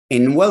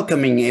In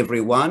welcoming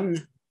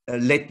everyone,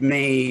 let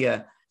me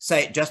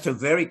say just a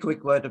very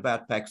quick word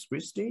about Pax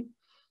Christi.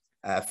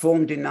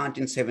 Formed in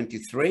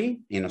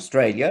 1973 in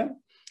Australia,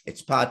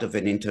 it's part of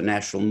an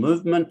international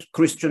movement,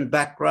 Christian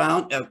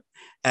background,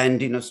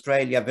 and in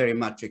Australia very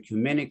much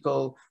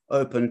ecumenical,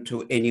 open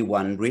to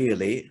anyone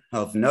really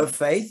of no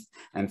faith,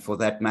 and for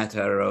that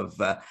matter of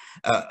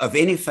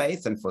any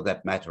faith, and for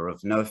that matter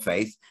of no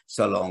faith,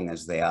 so long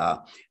as they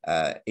are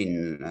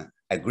in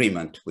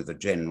agreement with the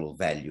general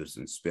values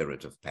and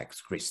spirit of Pax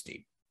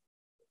Christi.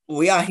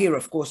 We are here,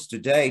 of course,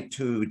 today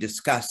to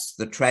discuss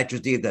the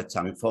tragedy that's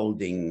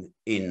unfolding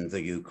in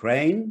the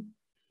Ukraine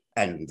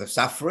and the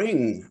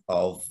suffering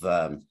of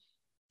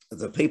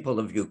the people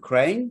of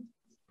Ukraine,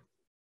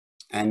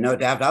 and no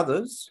doubt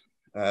others,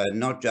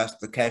 not just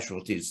the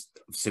casualties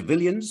of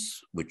civilians,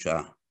 which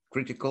are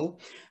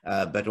critical,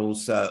 but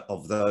also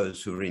of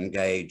those who are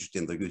engaged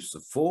in the use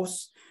of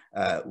force,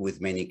 with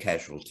many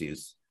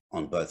casualties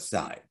on both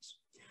sides.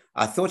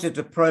 I thought it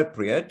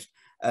appropriate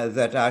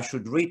that I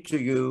should read to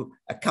you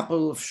a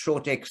couple of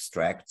short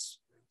extracts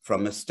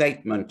from a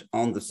statement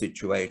on the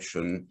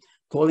situation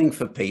calling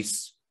for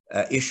peace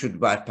issued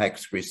by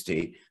Pax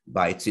Christi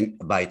by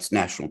its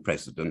national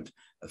president,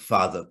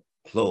 Father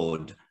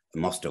Claude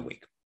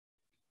Mosterwick.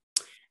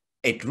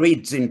 It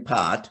reads in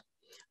part,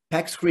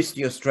 Pax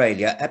Christi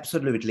Australia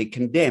absolutely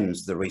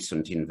condemns the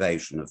recent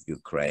invasion of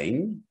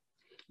Ukraine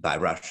by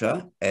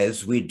Russia,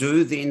 as we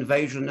do the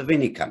invasion of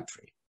any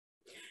country.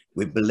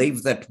 We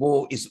believe that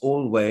war is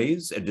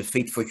always a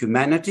defeat for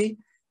humanity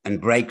and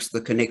breaks the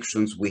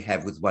connections we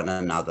have with one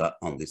another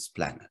on this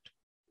planet.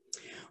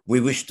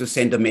 We wish to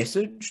send a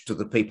message to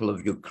the people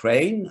of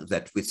Ukraine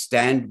that we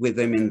stand with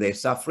them in their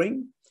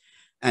suffering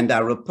and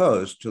are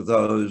opposed to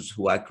those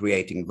who are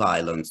creating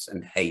violence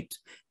and hate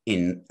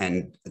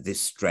and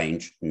this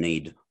strange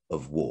need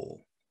of war.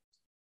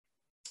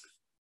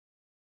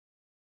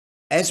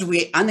 As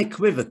we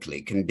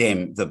unequivocally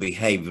condemn the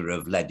behavior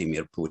of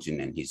Vladimir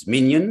Putin and his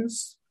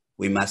minions,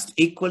 we must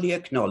equally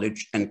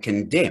acknowledge and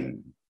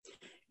condemn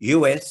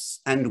US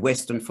and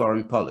Western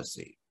foreign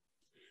policy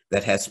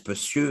that has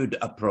pursued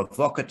a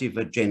provocative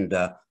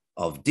agenda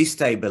of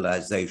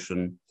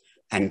destabilization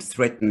and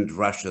threatened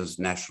Russia's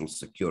national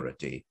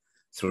security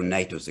through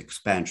NATO's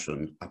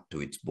expansion up to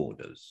its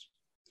borders.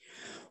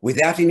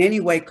 Without in any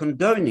way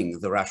condoning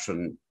the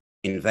Russian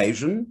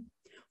invasion,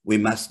 we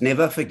must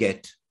never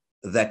forget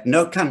that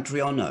no country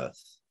on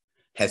earth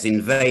has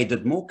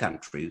invaded more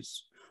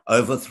countries,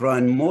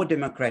 overthrown more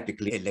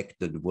democratically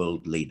elected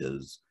world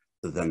leaders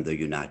than the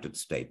United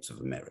States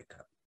of America.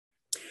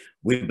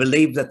 We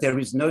believe that there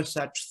is no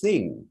such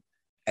thing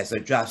as a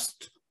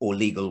just or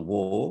legal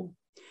war,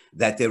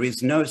 that there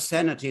is no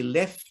sanity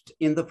left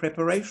in the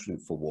preparation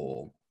for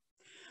war,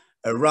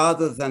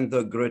 rather than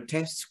the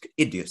grotesque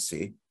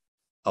idiocy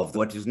of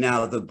what is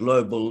now the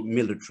global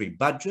military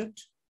budget,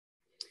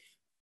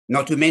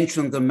 not to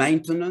mention the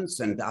maintenance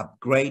and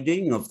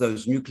upgrading of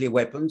those nuclear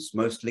weapons,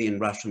 mostly in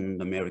Russian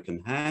and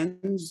American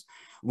hands.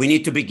 We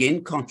need to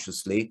begin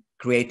consciously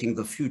creating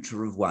the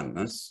future of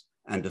oneness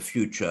and a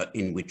future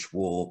in which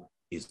war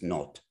is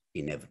not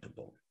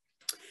inevitable.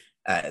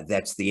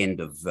 That's the end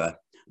of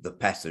the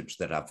passage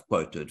that I've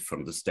quoted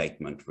from the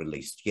statement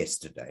released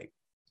yesterday.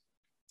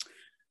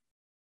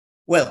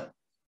 Well,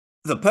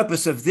 the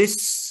purpose of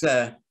this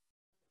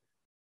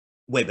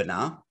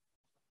webinar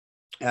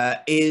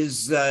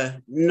is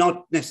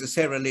not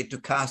necessarily to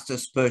cast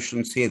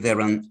aspersions here,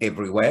 there, and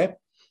everywhere,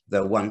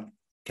 though one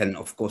can,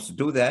 of course,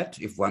 do that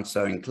if one's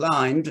so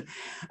inclined,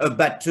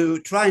 but to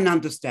try and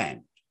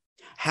understand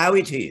how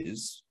it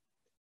is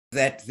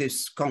that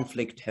this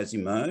conflict has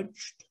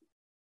emerged,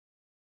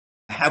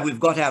 how we've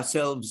got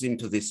ourselves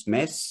into this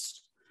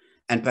mess,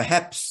 and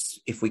perhaps,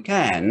 if we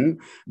can,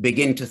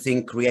 begin to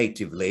think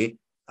creatively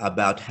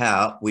about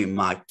how we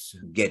might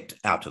get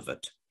out of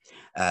it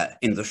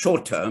in the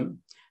short term,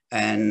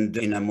 and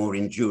in a more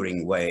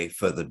enduring way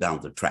further down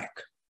the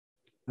track.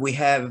 We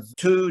have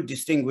two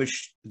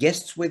distinguished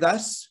guests with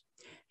us,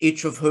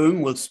 each of whom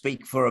will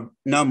speak for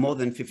no more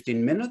than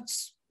 15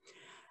 minutes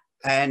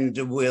and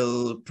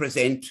will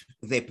present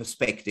their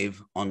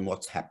perspective on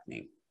what's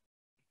happening.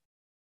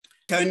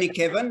 Tony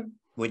Kevin,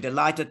 we're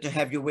delighted to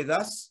have you with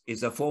us,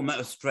 is a former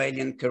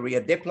Australian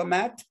career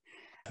diplomat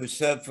who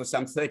served for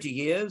some 30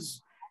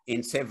 years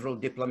in several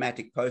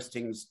diplomatic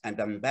postings and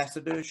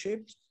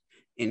ambassadorships,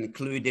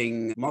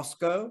 including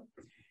Moscow,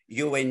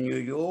 UN New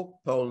York,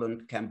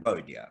 Poland,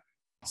 Cambodia.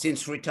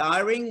 Since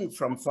retiring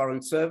from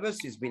foreign service,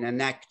 he's been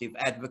an active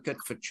advocate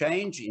for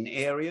change in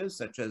areas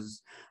such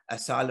as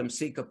asylum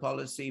seeker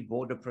policy,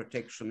 border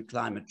protection,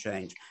 climate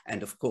change,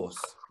 and of course,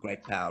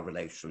 great power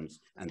relations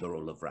and the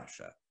role of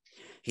Russia.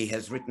 He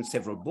has written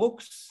several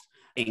books,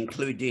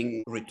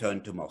 including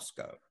Return to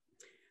Moscow.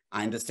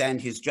 I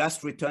understand he's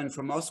just returned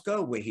from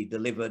Moscow, where he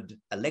delivered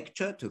a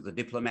lecture to the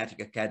Diplomatic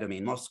Academy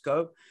in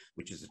Moscow,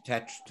 which is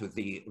attached to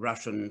the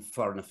Russian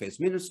Foreign Affairs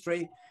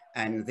Ministry,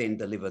 and then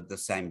delivered the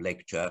same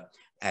lecture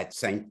at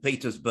St.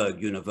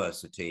 Petersburg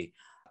University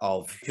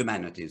of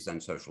humanities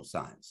and social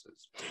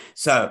sciences.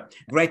 So,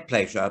 great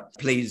pleasure.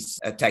 Please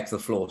take the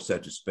floor, so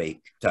to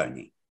speak,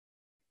 Tony.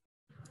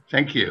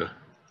 Thank you.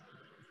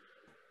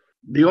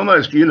 The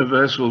almost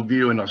universal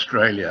view in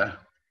Australia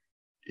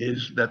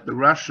is that the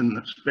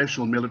Russian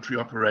special military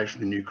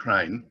operation in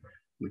Ukraine,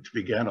 which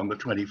began on the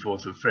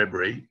 24th of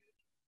February,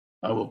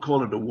 I will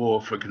call it a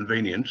war for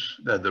convenience,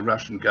 though the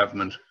Russian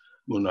government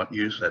will not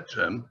use that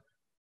term,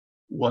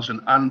 was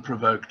an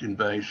unprovoked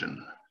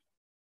invasion.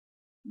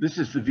 This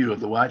is the view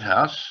of the White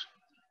House,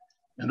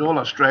 and all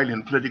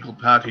Australian political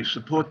parties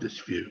support this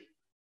view.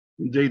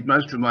 Indeed,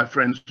 most of my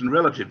friends and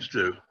relatives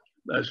do,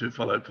 those who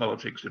follow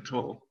politics at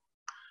all.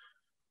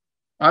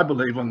 I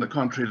believe, on the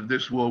contrary, that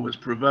this war was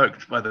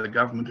provoked by the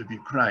government of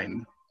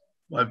Ukraine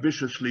by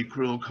viciously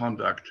cruel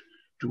conduct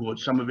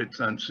towards some of its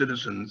own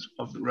citizens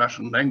of the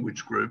Russian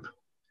language group,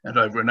 and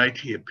over an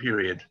 8-year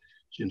period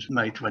since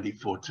May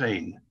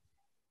 2014,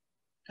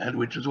 and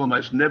which is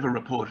almost never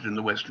reported in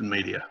the Western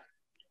media.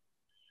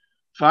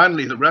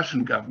 Finally, the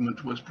Russian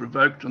government was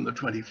provoked on the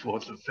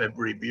 24th of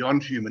February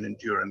beyond human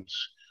endurance,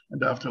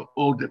 and after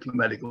all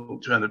diplomatic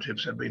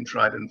alternatives had been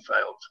tried and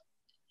failed.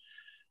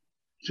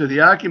 To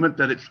the argument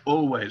that it's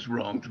always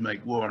wrong to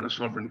make war on a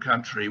sovereign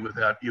country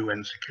without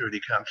UN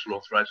Security Council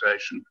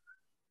authorization,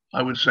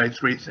 I would say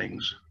 3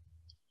 things.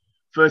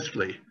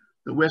 Firstly,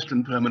 the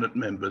Western permanent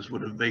members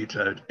would have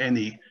vetoed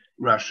any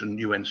Russian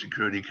UN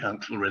Security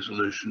Council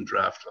resolution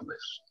draft on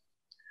this.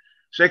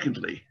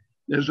 Secondly,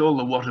 there's all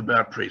the what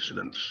about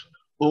precedents,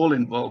 all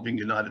involving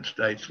United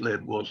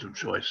States-led wars of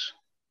choice.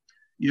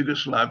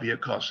 Yugoslavia,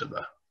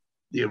 Kosovo,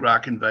 the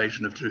Iraq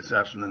invasion of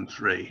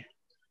 2003,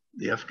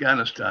 the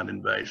Afghanistan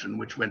invasion,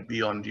 which went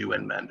beyond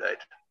UN mandate,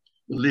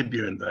 the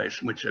Libya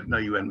invasion, which had no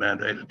UN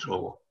mandate at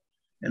all,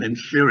 and in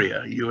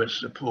Syria, US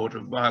support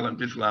of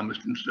violent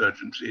Islamist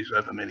insurgencies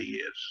over many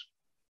years.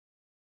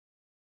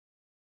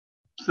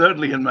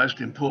 Thirdly, and most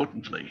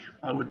importantly,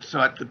 I would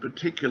cite the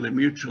particular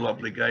mutual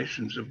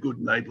obligations of good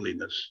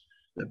neighborliness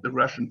that the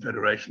Russian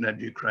Federation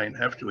and Ukraine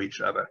have to each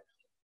other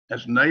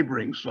as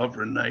neighboring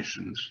sovereign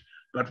nations,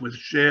 but with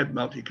shared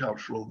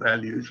multicultural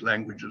values,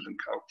 languages, and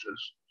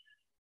cultures,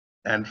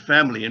 and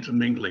family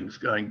interminglings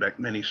going back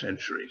many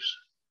centuries.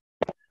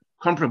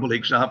 Comparable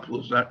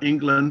examples are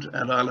England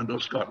and Ireland or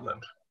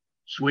Scotland,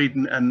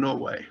 Sweden and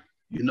Norway,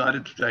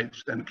 United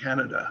States and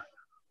Canada,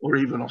 or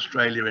even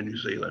Australia and New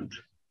Zealand.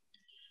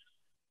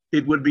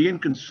 It would be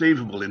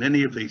inconceivable in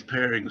any of these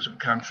pairings of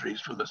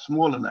countries for the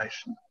smaller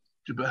nation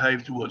to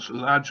behave towards the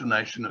larger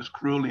nation as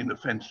cruelly and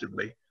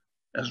offensively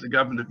as the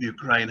government of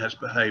Ukraine has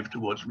behaved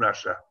towards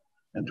Russia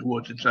and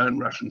towards its own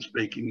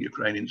Russian-speaking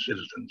Ukrainian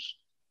citizens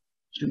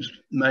since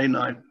May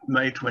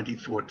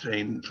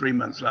 2014, 3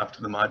 months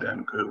after the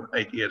Maidan coup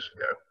 8 years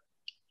ago.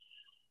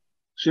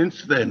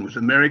 Since then, with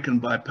American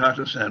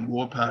bipartisan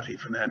war party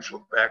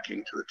financial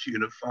backing to the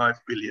tune of $5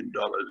 billion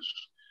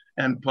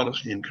and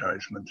policy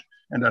encouragement,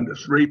 and under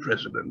 3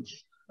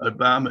 presidents,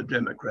 Obama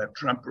Democrat,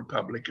 Trump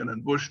Republican,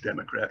 and Bush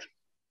Democrat,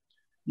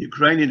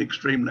 Ukrainian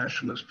extreme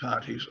nationalist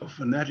parties of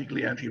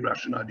fanatically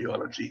anti-Russian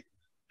ideology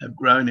have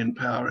grown in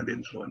power and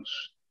influence.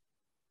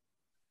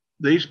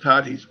 These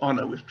parties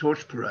honor with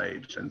torch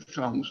parades and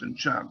songs and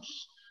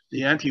chants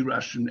the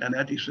anti-Russian and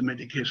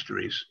anti-Semitic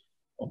histories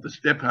of the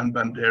Stepan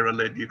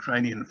Bandera-led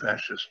Ukrainian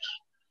fascists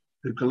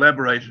who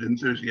collaborated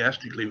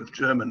enthusiastically with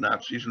German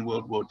Nazis in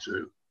World War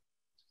II.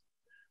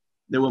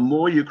 There were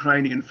more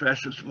Ukrainian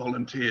fascist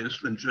volunteers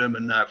than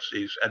German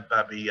Nazis at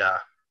Babi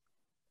Yar.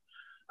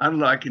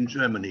 Unlike in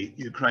Germany,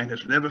 Ukraine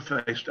has never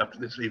faced up to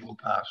this evil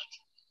past.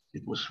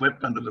 It was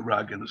swept under the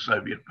rug in the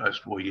Soviet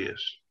post-war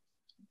years.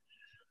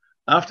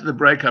 After the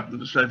breakup of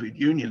the Soviet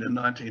Union in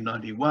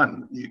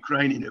 1991, the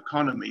Ukrainian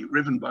economy,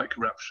 riven by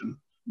corruption,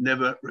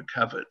 never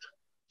recovered.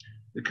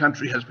 The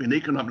country has been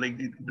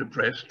economically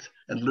depressed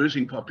and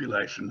losing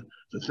population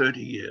for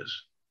 30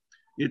 years.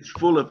 It's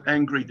full of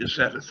angry,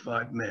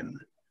 dissatisfied men.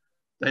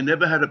 They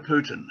never had a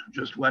Putin,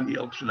 just one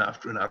Yeltsin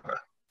after another.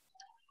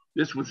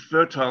 This was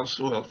fertile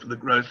soil for the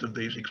growth of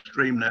these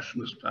extreme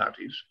nationalist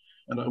parties,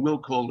 and I will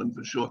call them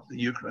for short the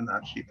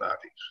Ukro-Nazi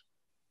parties.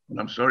 And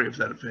I'm sorry if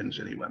that offends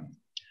anyone.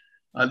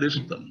 I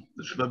list them: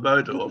 the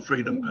Svoboda or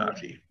Freedom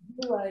Party,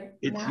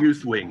 its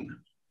youth wing,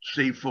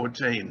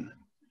 C14,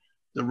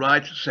 the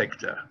Right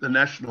Sector, the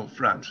National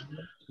Front,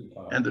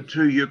 and the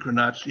 2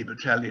 Ukro-Nazi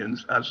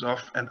battalions,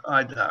 Azov and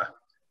Aidar,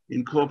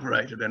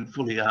 incorporated and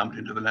fully armed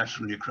into the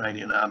National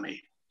Ukrainian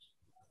Army.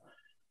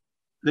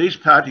 These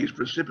parties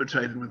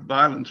precipitated with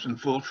violence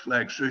and false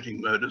flag shooting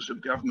murders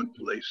of government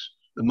police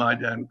the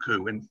Maidan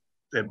coup in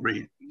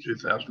February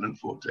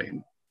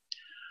 2014.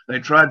 They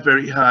tried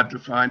very hard to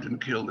find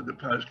and kill the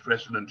deposed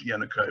President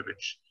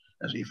Yanukovych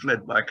as he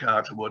fled by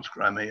car towards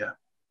Crimea.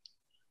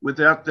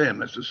 Without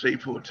them, as the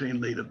C14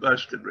 leader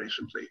boasted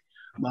recently,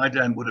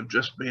 Maidan would have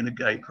just been a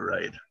gay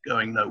parade,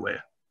 going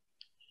nowhere.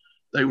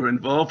 They were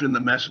involved in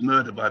the mass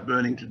murder by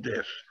burning to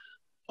death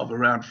of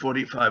around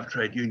 45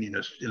 trade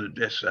unionists in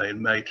Odessa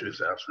in May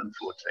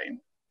 2014.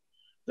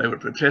 They were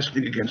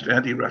protesting against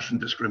anti-Russian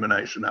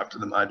discrimination after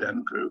the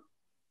Maidan coup.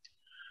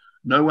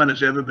 No one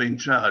has ever been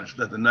charged,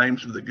 though the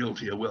names of the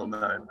guilty are well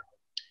known.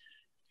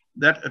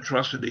 That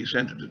atrocity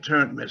sent a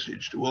deterrent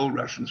message to all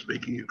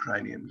Russian-speaking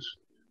Ukrainians,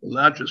 the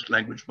largest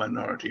language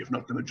minority, if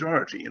not the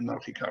majority, in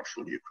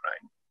multicultural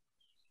Ukraine.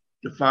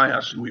 Defy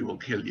us and we will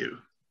kill you.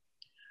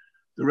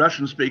 The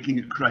Russian-speaking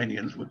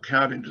Ukrainians were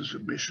cowed into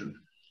submission,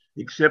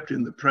 except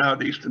in the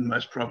proud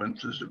easternmost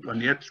provinces of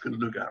Donetsk and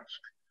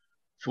Lugansk,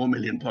 4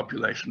 million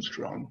population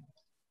strong,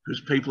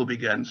 whose people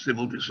began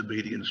civil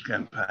disobedience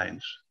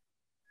campaigns.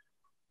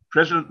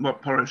 President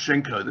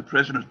Poroshenko, the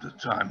president at the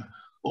time,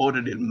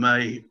 ordered in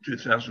May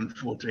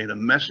 2014 a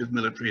massive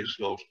military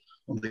assault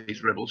on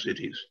these rebel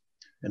cities.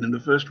 And in the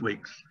first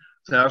weeks,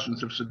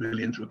 thousands of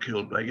civilians were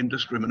killed by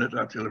indiscriminate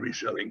artillery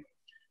shelling,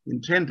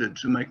 intended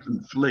to make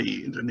them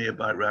flee into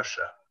nearby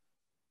Russia.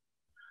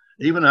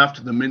 Even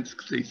after the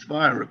Minsk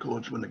ceasefire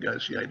accords were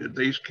negotiated,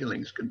 these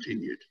killings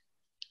continued.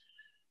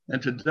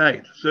 And to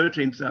date,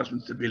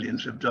 13,000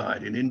 civilians have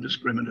died in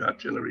indiscriminate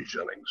artillery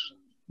shellings.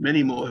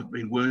 Many more have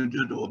been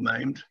wounded or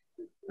maimed,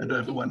 and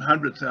over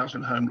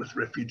 100,000 homeless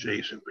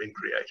refugees have been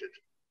created.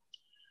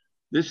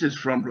 This is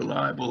from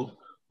reliable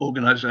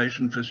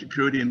Organization for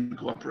Security and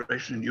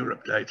Cooperation in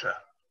Europe data.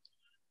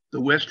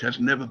 The West has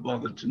never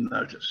bothered to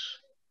notice.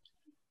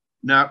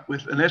 Now,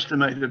 with an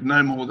estimated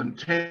no more than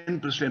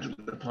 10%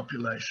 of the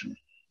population,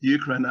 the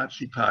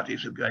Ukraine-Nazi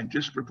parties have gained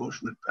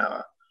disproportionate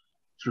power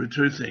through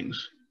two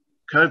things: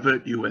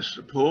 covert US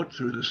support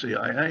through the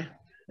CIA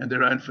and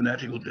their own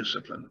fanatical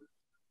discipline.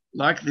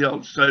 Like the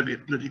old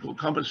Soviet political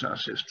commissar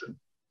system,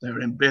 they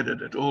are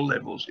embedded at all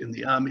levels in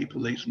the army,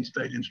 police, and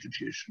state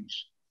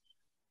institutions.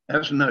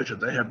 As noted,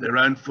 they have their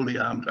own fully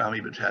armed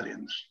army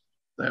battalions.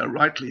 They are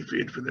rightly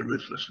feared for their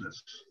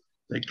ruthlessness.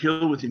 They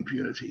kill with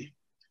impunity.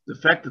 The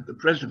fact that the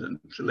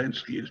president,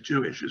 Zelensky, is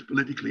Jewish is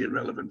politically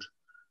irrelevant.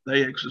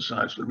 They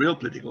exercise the real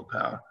political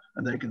power,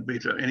 and they can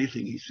veto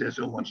anything he says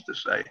or wants to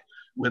say,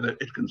 whether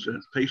it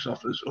concerns peace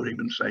offers or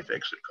even safe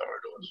exit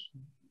corridors.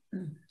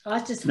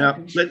 Now,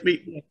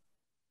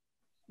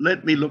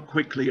 let me look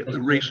quickly at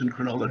the recent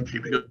chronology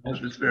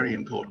because it's very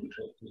important.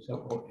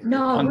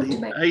 No, on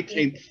the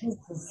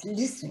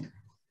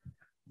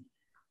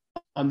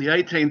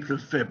 18th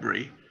of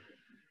February,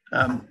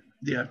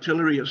 the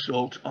artillery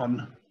assault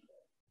on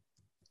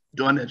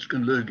Donetsk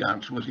and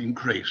Lugansk was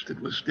increased. It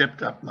was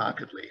stepped up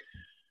markedly.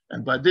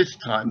 And by this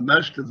time,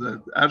 most of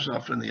the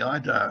Azov and the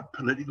Aidar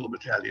political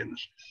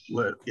battalions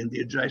were in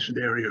the adjacent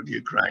area of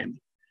Ukraine.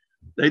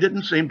 They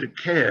didn't seem to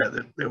care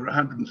that there were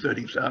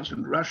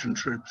 130,000 Russian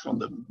troops on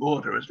the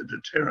border as a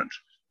deterrent,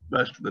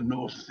 both to the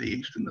north, the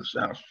east, and the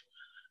south.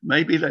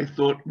 Maybe they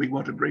thought, we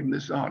want to bring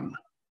this on.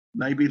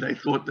 Maybe they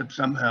thought that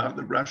somehow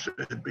that Russia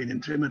had been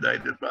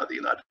intimidated by the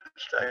United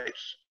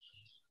States.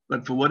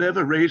 But for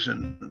whatever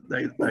reason,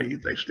 they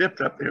stepped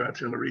up their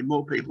artillery,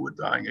 more people were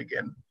dying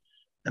again.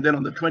 And then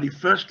on the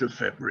 21st of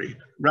February,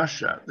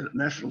 Russia, the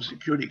National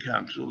Security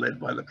Council, led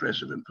by the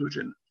President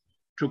Putin,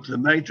 took the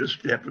major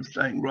step of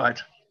saying,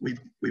 right,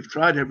 we've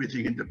tried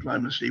everything in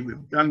diplomacy,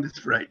 we've done this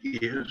for 8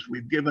 years,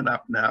 we've given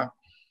up now,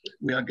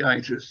 we are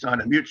going to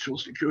sign a mutual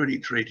security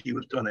treaty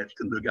with Donetsk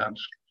and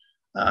Lugansk.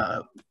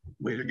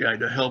 We're going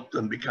to help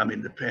them become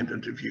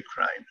independent of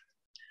Ukraine.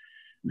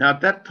 Now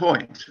at that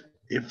point,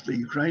 if the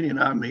Ukrainian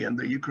army and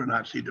the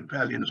Ukraine-Nazi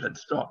battalions had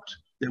stopped,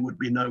 there would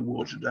be no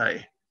war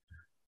today.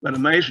 But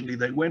amazingly,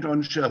 they went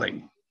on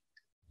shelling.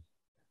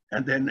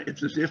 And then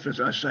it's as if,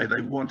 as I say,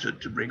 they wanted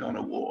to bring on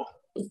a war.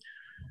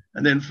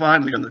 And then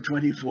finally, on the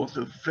 24th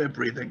of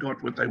February, they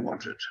got what they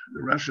wanted.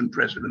 The Russian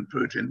President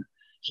Putin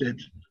said,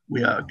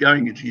 we are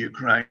going into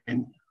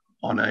Ukraine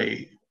on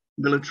a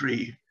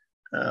military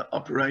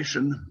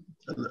operation,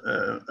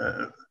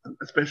 a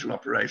special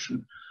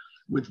operation,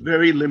 with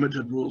very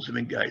limited rules of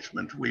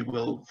engagement. We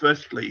will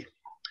firstly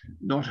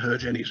not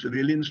hurt any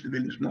civilians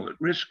not at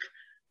risk.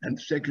 And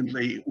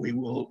secondly, we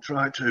will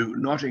try to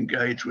not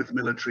engage with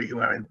military who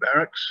are in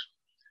barracks.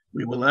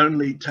 We will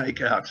only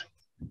take out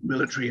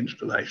military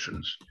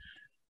installations.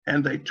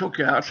 And they took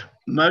out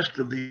most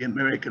of the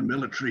American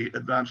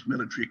advanced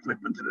military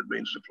equipment that had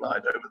been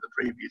supplied over the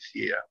previous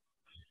year.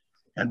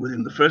 And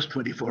within the first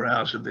 24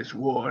 hours of this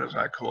war, as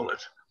I call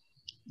it,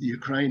 the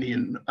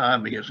Ukrainian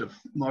army as a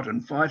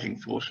modern fighting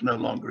force no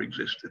longer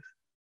existed.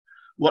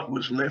 What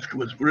was left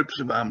was groups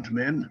of armed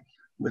men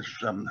with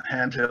some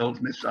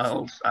handheld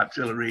missiles,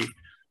 artillery,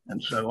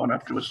 and so on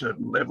up to a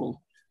certain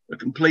level, a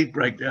complete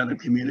breakdown in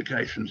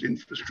communications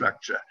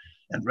infrastructure,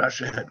 and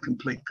Russia had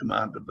complete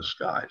command of the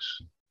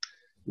skies.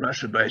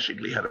 Russia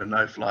basically had a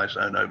no-fly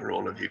zone over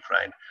all of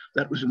Ukraine.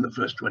 That was in the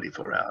first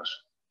 24 hours.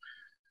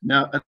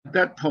 Now, at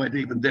that point,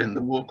 even then,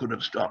 the war could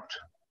have stopped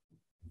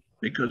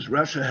because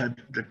Russia had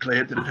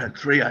declared that it had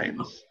three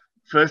aims.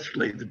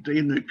 Firstly, the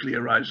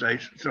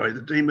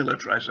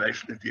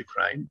demilitarization of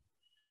Ukraine.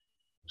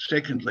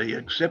 Secondly,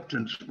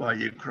 acceptance by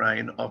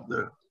Ukraine of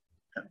the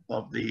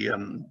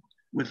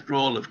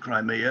withdrawal of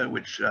Crimea,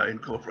 which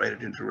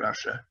incorporated into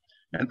Russia.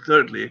 And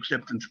thirdly,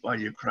 acceptance by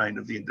Ukraine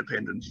of the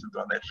independence of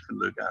Donetsk and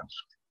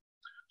Lugansk.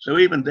 So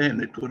even then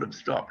it could have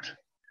stopped.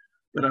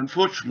 But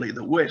unfortunately,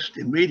 the West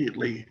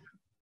immediately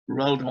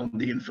rolled on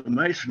the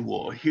information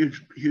war,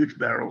 huge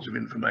barrels of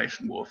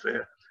information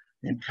warfare,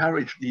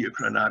 encouraged the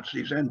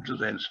Ukro-Nazis and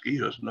Zelensky,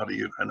 who's not a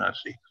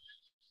Ukro-Nazi,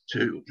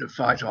 to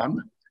fight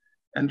on.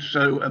 And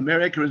so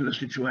America is in a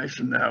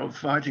situation now of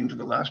fighting to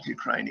the last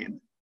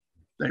Ukrainian.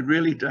 They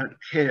really don't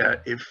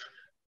care if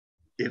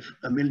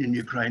 1 million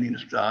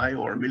Ukrainians die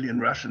or 1 million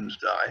Russians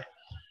die,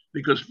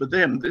 because for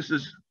them, this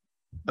is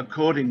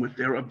according with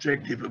their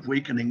objective of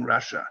weakening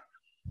Russia.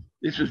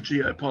 This is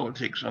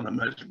geopolitics on the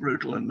most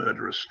brutal and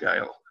murderous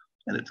scale.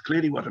 And it's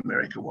clearly what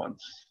America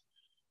wants.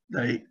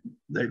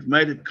 They've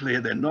made it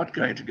clear they're not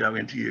going to go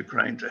into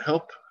Ukraine to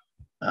help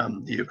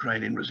the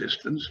Ukrainian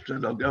resistance. So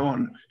they'll go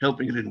on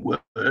helping it in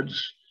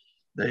words.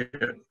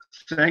 They're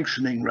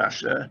sanctioning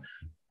Russia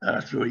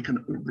through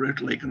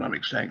brutal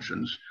economic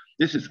sanctions.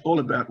 This is all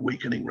about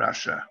weakening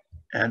Russia.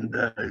 And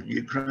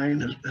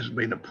Ukraine has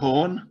been a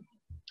pawn.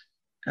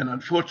 And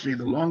unfortunately,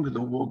 the longer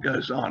the war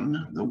goes on,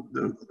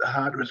 the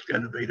harder it's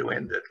going to be to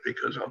end it,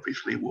 because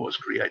obviously wars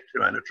create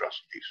their own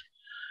atrocities.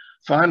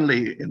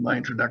 Finally, in my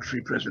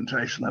introductory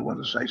presentation, I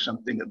want to say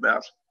something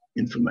about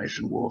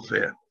information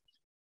warfare.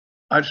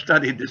 I've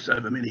studied this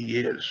over many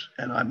years,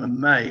 and I'm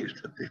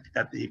amazed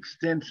at the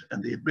extent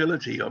and the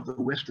ability of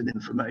the Western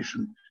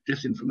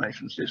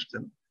disinformation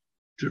system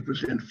to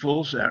present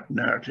false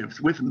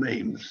narratives with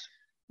memes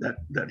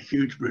that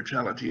huge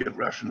brutality of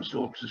Russian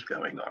assaults is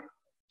going on.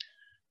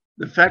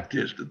 The fact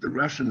is that the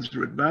Russians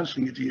are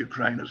advancing into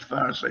Ukraine as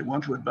far as they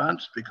want to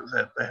advance because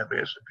they have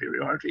air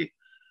superiority.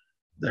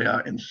 They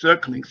are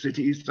encircling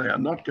cities. They are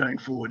not going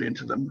forward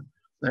into them.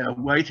 They are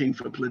waiting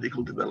for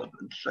political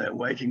developments. They are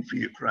waiting for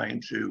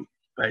Ukraine to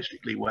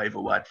basically wave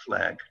a white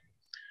flag.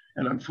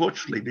 And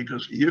unfortunately,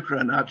 because the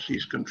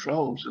Ukro-Nazis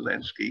control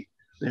Zelensky,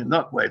 they're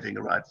not waving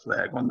a white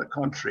flag. On the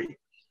contrary,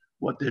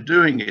 what they're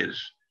doing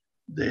is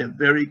they're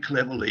very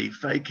cleverly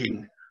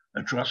faking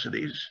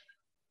atrocities,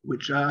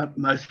 which are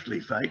mostly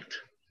faked,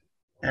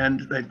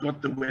 and they've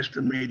got the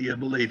Western media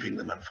believing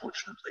them,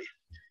 unfortunately.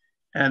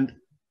 And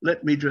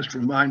let me just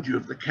remind you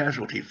of the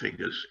casualty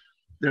figures.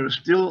 There are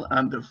still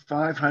under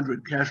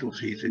 500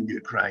 casualties in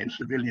Ukraine,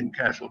 civilian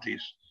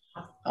casualties,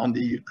 on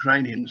the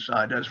Ukrainian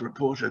side, as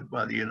reported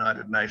by the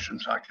United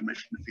Nations High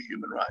Commissioner for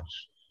Human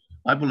Rights.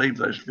 I believe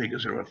those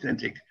figures are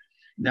authentic.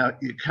 Now,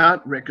 you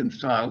can't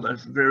reconcile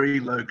those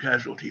very low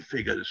casualty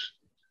figures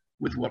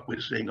with what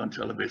we're seeing on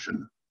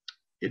television.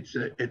 It's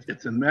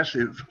a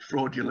massive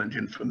fraudulent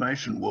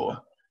information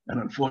war, and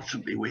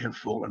unfortunately we have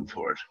fallen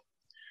for it.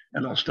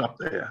 And I'll stop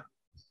there.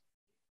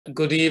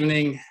 Good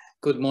evening,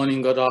 good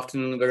morning, good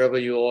afternoon, wherever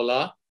you all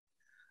are.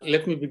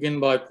 Let me begin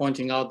by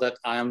pointing out that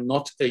I am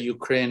not a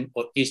Ukraine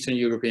or Eastern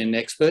European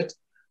expert.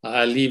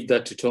 I'll leave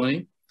that to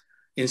Tony.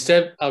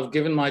 Instead, I've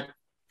given my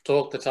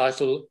talk the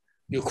title,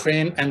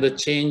 Ukraine and the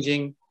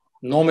Changing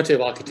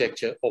Normative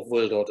Architecture of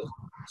World Order.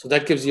 So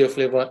that gives you a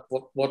flavor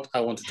of what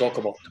I want to talk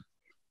about.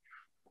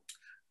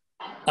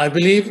 I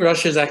believe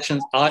Russia's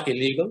actions are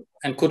illegal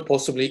and could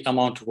possibly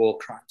amount to war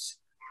crimes.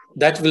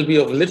 That will be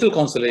of little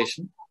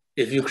consolation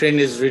if Ukraine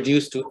is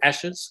reduced to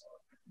ashes,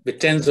 with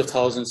tens of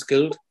thousands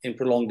killed in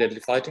prolonged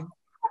deadly fighting,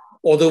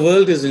 or the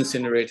world is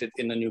incinerated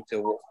in a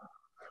nuclear war.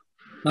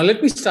 Now,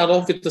 let me start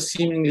off with the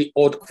seemingly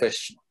odd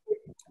question.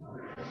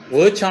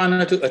 Were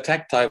China to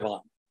attack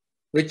Taiwan,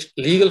 which,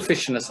 legal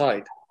fiction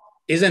aside,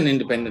 is an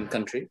independent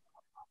country,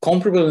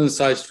 comparable in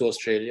size to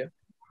Australia,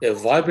 a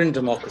vibrant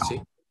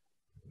democracy,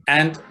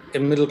 and a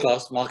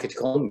middle-class market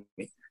economy,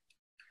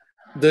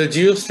 the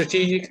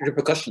geostrategic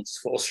repercussions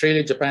for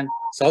Australia, Japan,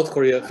 South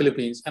Korea,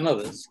 Philippines, and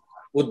others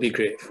would be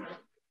grave.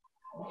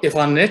 If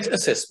our net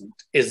assessment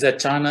is that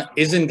China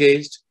is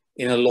engaged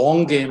in a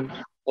long game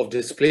of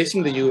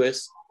displacing the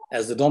US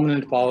as the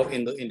dominant power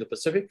in the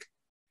Indo-Pacific,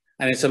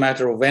 and it's a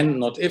matter of when,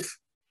 not if,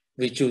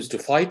 we choose to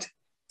fight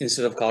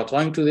instead of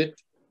kowtowing to it,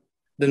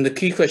 then the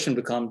key question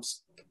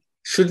becomes,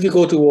 should we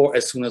go to war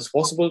as soon as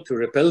possible to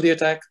repel the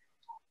attack,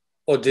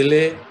 or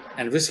delay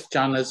and risk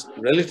China's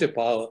relative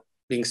power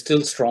being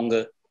still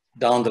stronger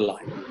down the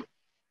line?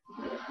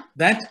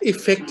 That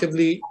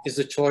effectively is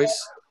the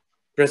choice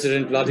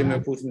President Vladimir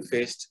Putin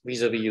faced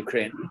vis-a-vis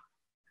Ukraine,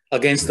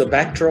 against the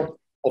backdrop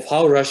of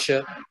how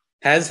Russia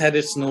has had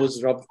its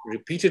nose rubbed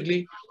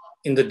repeatedly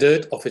in the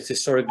dirt of its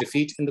historic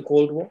defeat in the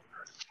Cold War,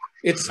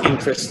 its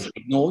interests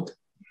ignored,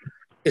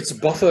 its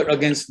buffer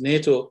against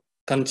NATO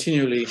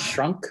continually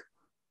shrunk,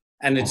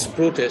 and its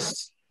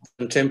protests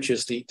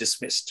contemptuously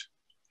dismissed.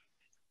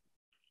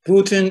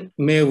 Putin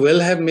may well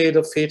have made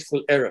a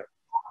fateful error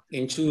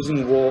in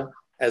choosing war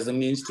as a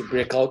means to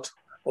break out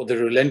of the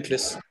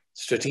relentless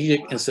strategic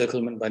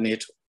encirclement by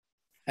NATO.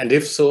 And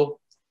if so,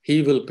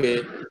 he will pay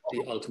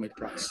the ultimate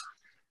price.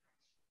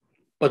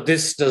 But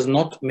this does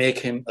not make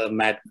him a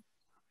madman.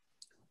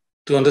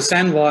 To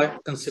understand why,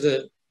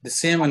 consider the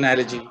same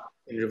analogy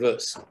in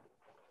reverse.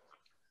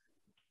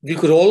 We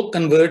could all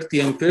convert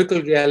the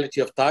empirical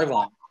reality of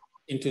Taiwan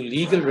into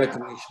legal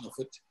recognition of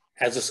it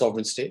as a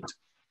sovereign state,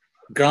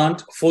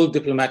 grant full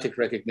diplomatic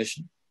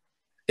recognition,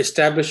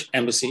 establish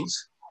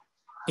embassies,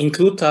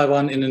 include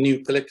Taiwan in a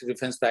new collective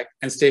defense pact,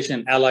 and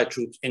station allied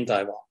troops in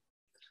Taiwan.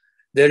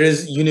 There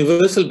is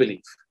universal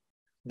belief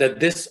that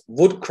this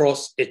would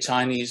cross a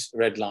Chinese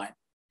red line,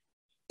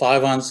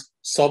 Taiwan's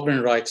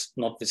sovereign rights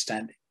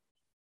notwithstanding.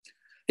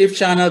 If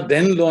China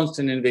then launched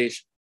an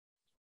invasion,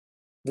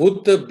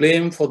 would the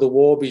blame for the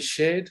war be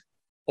shared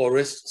or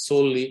rest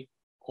solely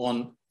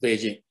on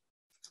Beijing?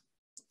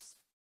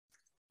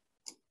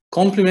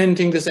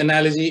 Complementing this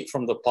analogy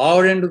from the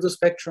power end of the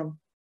spectrum,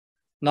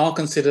 now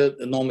consider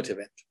the normative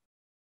end.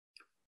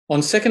 On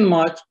 2nd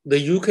March,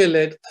 the UK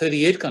led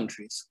 38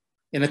 countries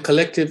in a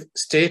collective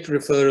state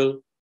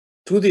referral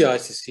to the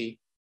ICC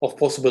of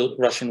possible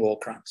Russian war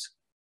crimes.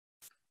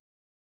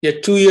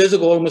 Yet 2 years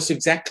ago, almost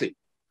exactly,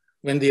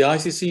 when the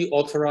ICC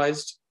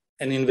authorized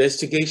an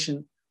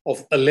investigation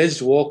of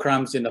alleged war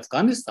crimes in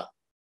Afghanistan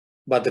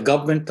by the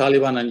government,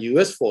 Taliban, and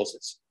US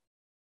forces,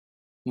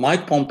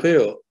 Mike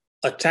Pompeo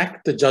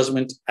attacked the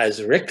judgment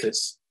as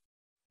reckless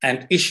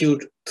and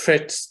issued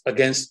threats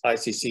against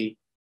ICC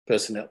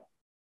personnel.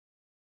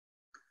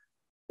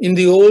 In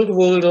the old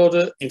world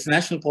order,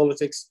 international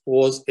politics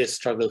was a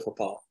struggle for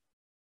power.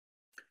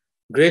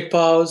 Great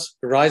powers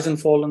rise and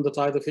fall on the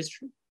tide of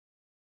history.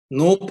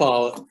 No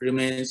power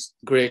remains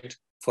great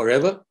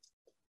forever.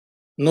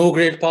 No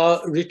great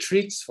power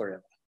retreats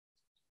forever.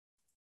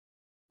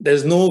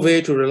 There's no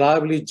way to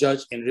reliably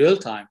judge in real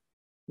time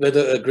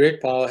whether a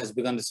great power has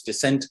begun its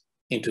descent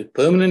into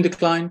permanent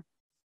decline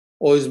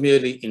or is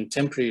merely in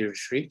temporary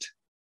retreat.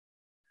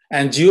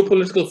 And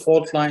geopolitical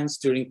fault lines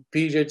during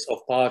periods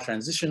of power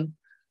transition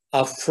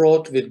are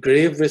fraught with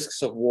grave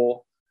risks of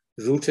war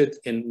rooted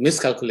in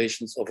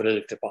miscalculations of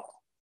relative power.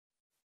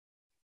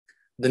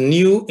 The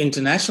new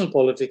international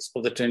politics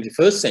of the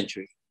 21st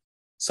century,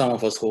 some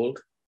of us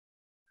hold,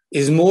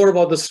 is more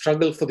about the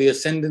struggle for the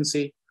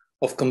ascendancy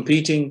of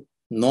competing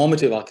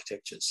normative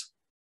architectures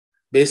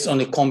based on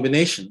a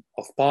combination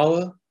of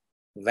power,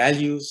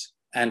 values,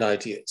 and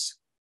ideas.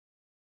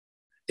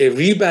 A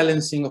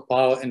rebalancing of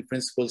power and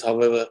principles,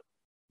 however,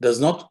 does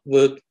not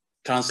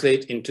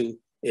translate into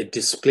a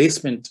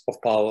displacement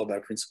of power by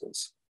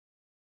principles.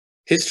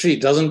 History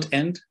doesn't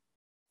end,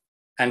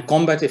 and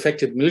combat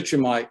effective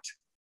military might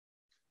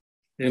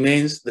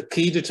remains the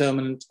key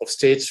determinant of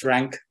states'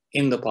 rank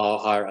in the power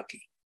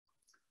hierarchy.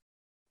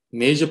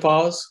 Major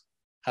powers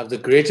have the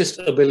greatest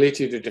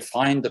ability to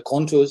define the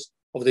contours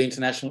of the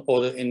international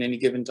order in any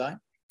given time,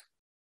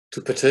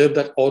 to perturb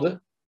that order,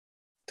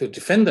 to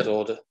defend that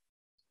order,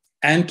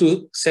 and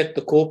to set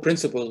the core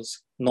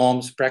principles,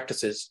 norms,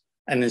 practices,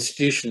 and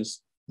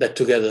institutions that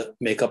together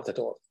make up that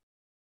order.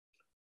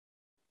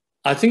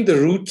 I think the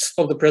roots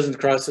of the present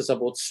crisis are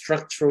both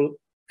structural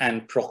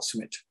and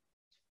proximate.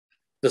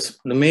 The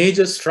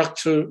major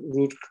structural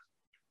root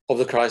of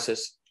the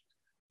crisis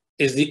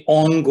is the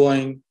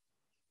ongoing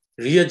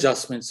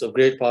readjustments of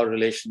great power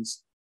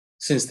relations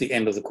since the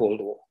end of the Cold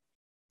War.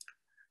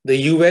 The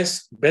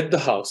US bet the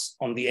house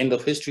on the end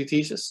of history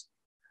thesis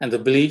and the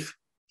belief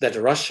that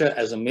Russia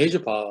as a major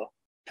power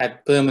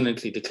had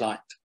permanently declined,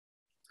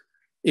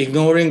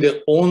 ignoring their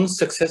own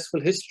successful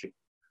history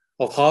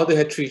of how they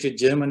had treated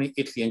Germany,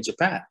 Italy, and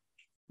Japan,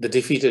 the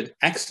defeated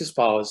Axis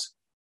powers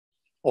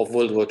of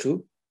World War II,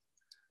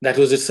 that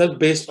was itself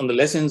based on the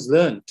lessons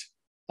learned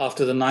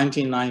after the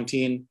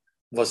 1919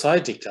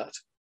 Versailles Diktat.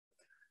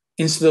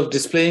 Instead of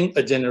displaying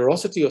a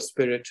generosity of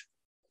spirit,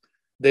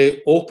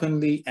 they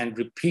openly and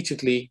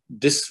repeatedly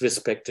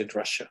disrespected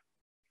Russia.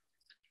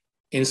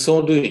 In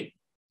so doing,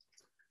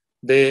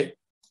 they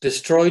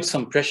destroyed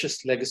some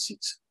precious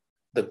legacies,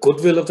 the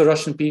goodwill of the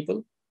Russian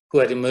people, who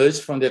had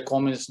emerged from their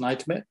communist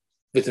nightmare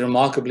with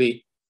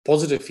remarkably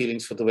positive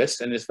feelings for the West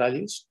and its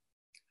values,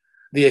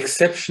 the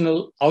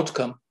exceptional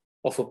outcome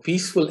of a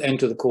peaceful end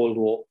to the Cold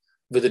War,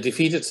 with the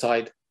defeated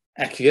side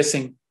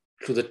acquiescing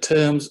to the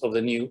terms of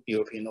the new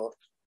European order.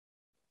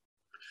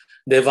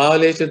 They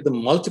violated the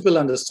multiple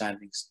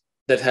understandings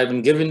that had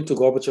been given to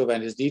Gorbachev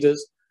and his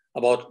leaders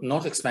about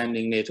not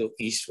expanding NATO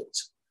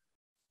eastwards.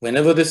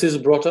 Whenever this is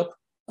brought up,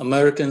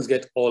 Americans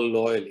get all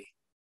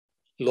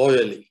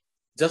loyally,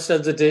 just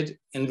as they did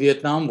in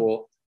Vietnam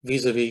War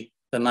vis-a-vis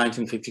the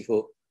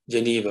 1954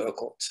 Geneva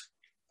Accords.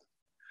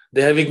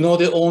 They have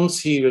ignored their own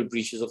serial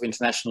breaches of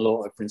international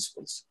law and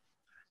principles,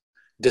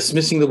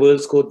 dismissing the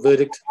World Court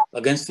verdict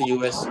against the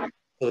US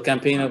for the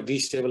campaign of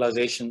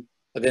destabilization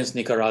against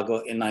Nicaragua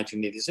in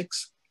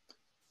 1986,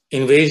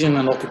 invasion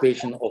and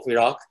occupation of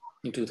Iraq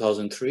in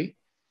 2003,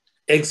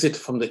 exit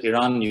from the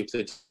Iran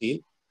nuclear deal,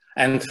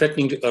 and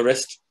threatening to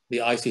arrest the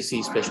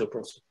ICC special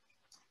prosecutor.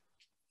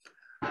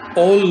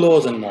 All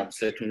laws and norms,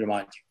 let me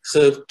remind you,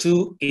 serve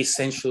two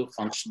essential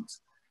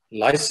functions: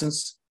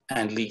 license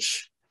and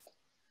leash.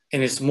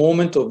 In its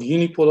moment of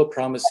unipolar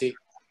primacy,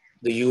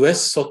 the US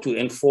sought to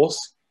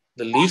enforce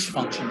the leash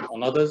function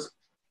on others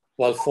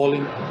while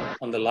falling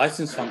on the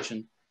license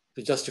function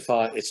to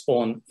justify its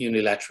own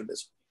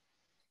unilateralism.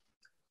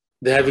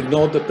 They have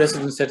ignored the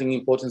precedent-setting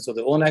importance of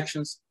their own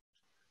actions,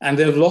 and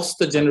they have lost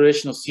the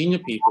generation of senior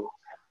people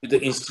with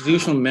the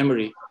institutional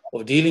memory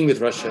of dealing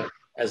with Russia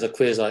as a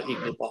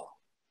quasi-equal power.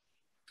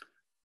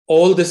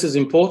 All this is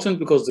important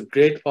because the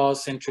great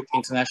power-centric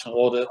international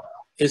order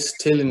is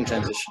still in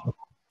transition.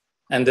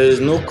 And there is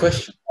no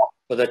question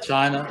but that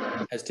China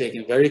has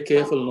taken very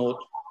careful note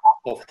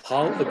of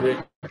how a great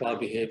power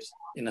behaves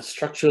in a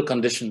structural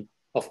condition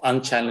of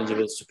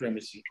unchallengeable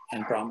supremacy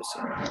and primacy.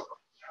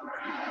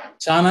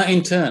 China,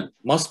 in turn,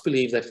 must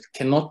believe that it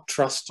cannot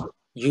trust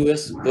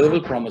US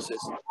verbal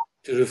promises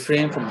to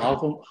refrain from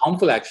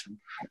harmful action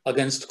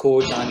against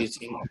core Chinese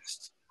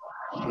interests,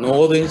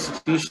 nor the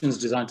institutions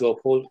designed to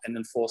uphold and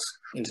enforce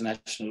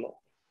international law.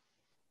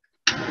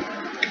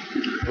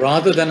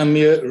 Rather than a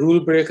mere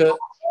rule breaker,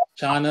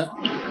 China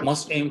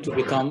must aim to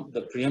become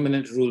the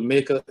preeminent rule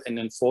maker and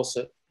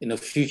enforcer in a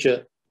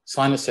future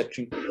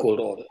Sino-sectarian Cold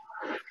Order.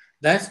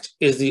 That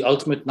is the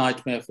ultimate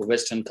nightmare for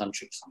Western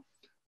countries.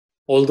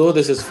 Although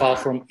this is far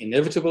from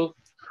inevitable,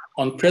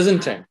 on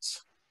present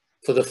trends,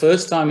 for the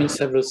first time in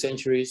several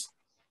centuries,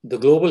 the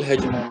global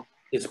hegemon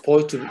is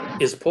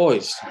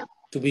poised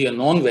to be a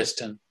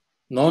non-Western,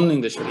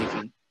 non-English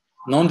speaking,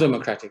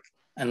 non-democratic,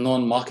 and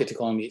non-market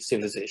economy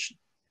civilization.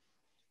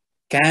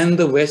 Can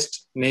the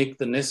West make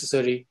the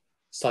necessary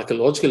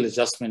psychological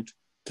adjustment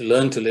to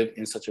learn to live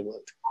in such a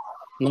world?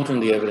 Not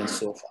in the evidence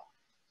so far.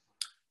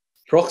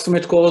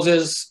 Proximate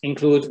causes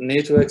include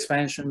NATO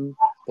expansion,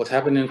 what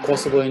happened in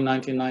Kosovo in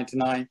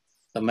 1999,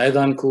 the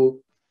Maidan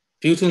coup,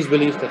 Putin's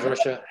belief that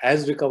Russia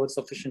has recovered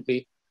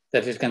sufficiently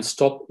that it can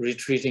stop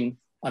retreating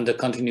under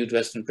continued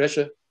Western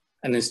pressure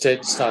and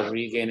instead start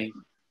regaining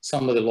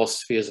some of the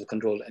lost spheres of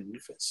control and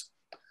influence.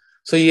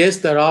 So yes,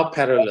 there are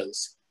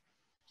parallels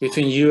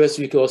between US,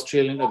 UK,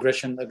 Australian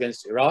aggression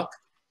against Iraq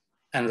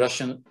and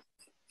Russian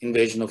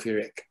invasion of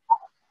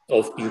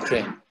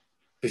Ukraine,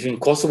 between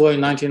Kosovo in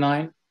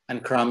 1999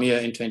 and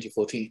Crimea in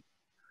 2014,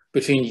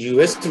 between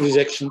US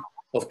rejection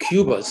of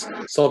Cuba's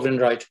sovereign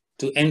right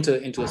to enter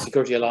into a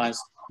security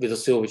alliance with the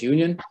Soviet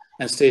Union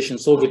and station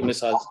Soviet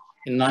missiles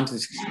in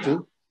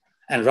 1962,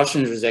 and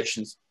Russian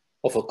rejections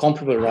of a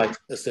comparable right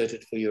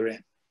asserted for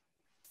Ukraine.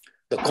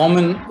 The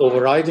common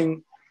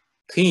overriding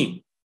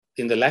theme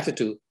in the latter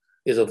two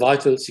is a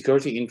vital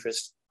security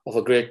interest of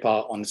a great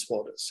power on its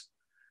borders.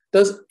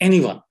 Does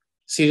anyone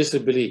seriously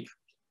believe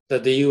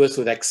that the US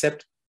would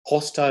accept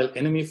hostile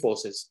enemy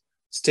forces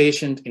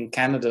stationed in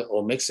Canada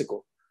or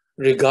Mexico,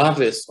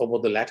 regardless of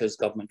what the latter's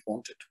government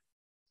wanted?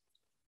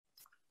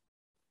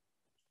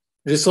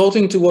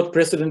 Resorting to what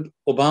President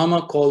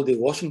Obama called the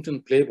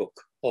Washington playbook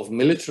of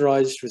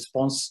militarized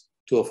response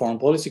to a foreign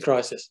policy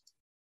crisis,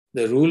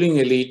 the ruling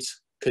elites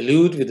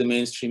collude with the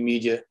mainstream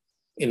media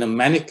in a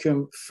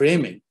manichean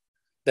framing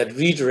that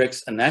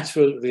redirects a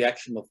natural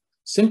reaction of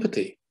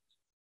sympathy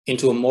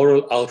into a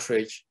moral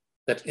outrage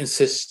that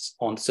insists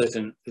on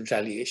certain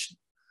retaliation.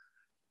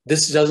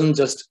 This doesn't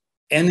just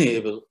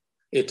enable,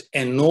 it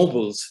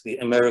ennobles the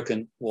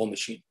American war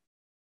machine.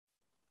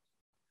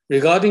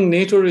 Regarding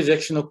NATO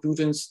rejection of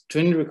Putin's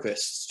twin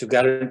requests to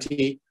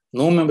guarantee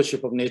no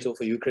membership of NATO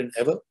for Ukraine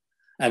ever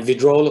and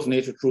withdrawal of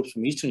NATO troops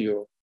from Eastern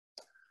Europe,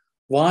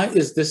 why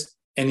is this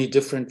any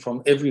different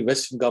from every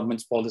Western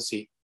government's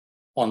policy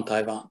on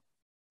Taiwan?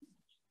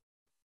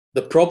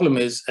 The problem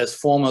is, as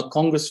former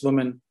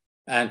Congresswoman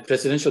and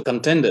presidential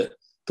contender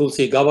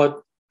Tulsi Gabbard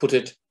put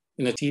it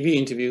in a TV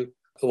interview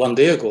one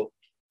day ago,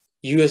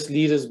 US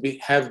leaders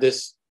have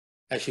this,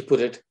 as she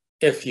put it,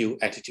 FU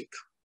attitude.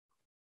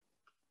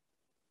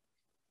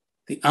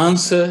 The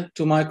answer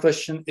to my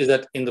question is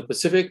that in the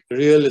Pacific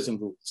realism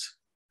rules,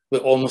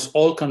 where almost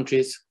all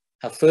countries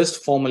have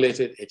first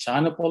formulated a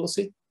China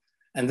policy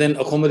and then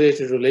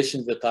accommodated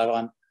relations with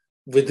Taiwan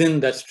within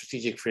that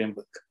strategic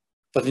framework.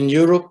 But in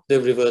Europe,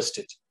 they've reversed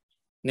it.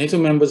 NATO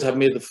members have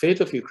made the fate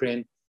of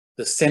Ukraine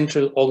the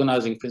central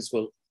organizing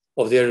principle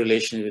of their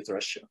relations with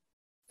Russia.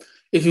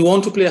 If you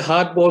want to play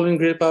hardball in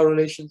great power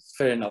relations,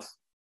 fair enough.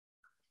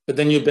 But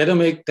then you better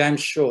make damn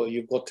sure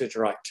you've got it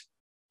right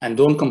and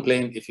don't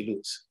complain if you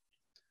lose.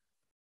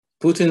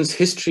 Putin's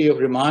history of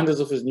reminders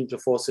of his nuclear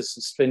forces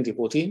since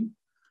 2014,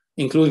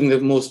 including the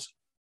most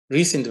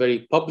recent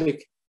very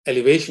public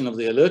elevation of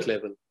the alert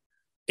level,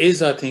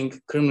 is, I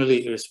think,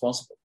 criminally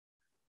irresponsible.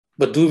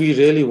 But do we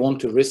really want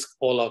to risk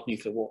all-out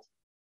nuclear war?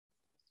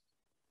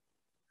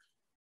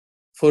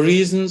 For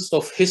reasons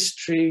of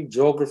history,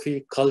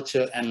 geography,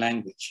 culture, and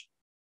language,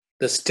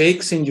 the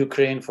stakes in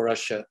Ukraine for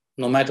Russia,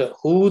 no matter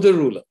who the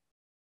ruler,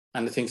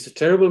 and I think it's a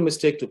terrible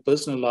mistake to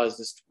personalize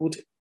this to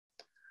Putin,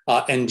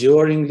 are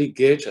enduringly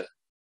greater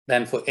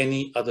than for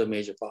any other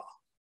major power.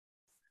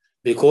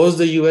 Because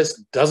the US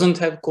doesn't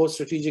have core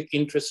strategic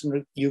interests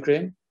in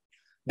Ukraine,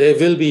 there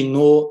will be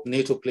no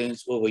NATO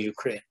planes over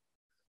Ukraine,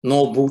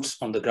 no boots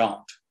on the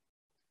ground.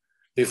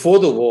 Before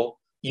the war,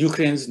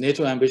 Ukraine's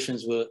NATO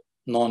ambitions were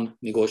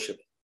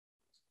non-negotiable.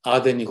 Are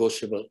they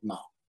negotiable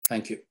now?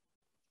 Thank you.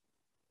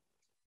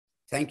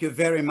 Thank you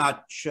very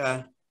much,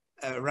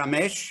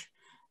 Ramesh,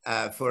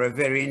 for a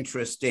very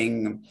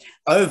interesting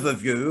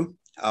overview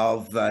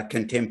of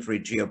contemporary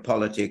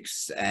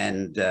geopolitics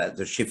and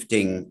the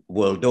shifting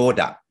world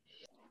order.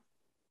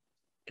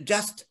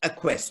 Just a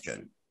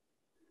question.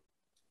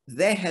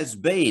 There has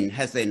been,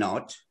 has there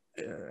not,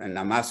 and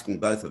I'm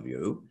asking both of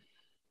you,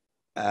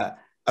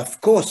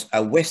 Of course,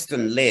 a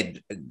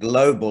Western-led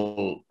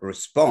global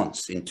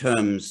response in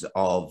terms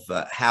of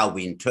how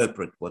we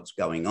interpret what's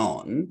going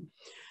on,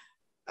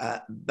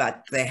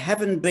 but there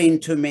haven't been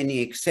too many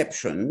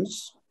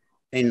exceptions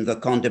in the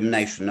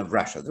condemnation of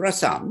Russia. There are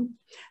some,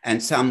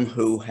 and some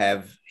who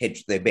have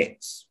hedged their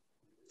bets.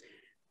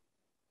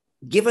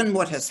 Given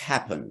what has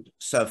happened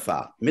so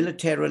far,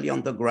 militarily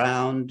on the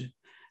ground,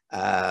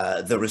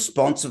 the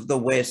response of the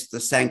West, the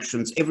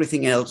sanctions,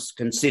 everything else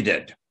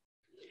considered,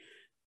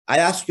 I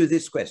ask you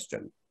this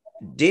question: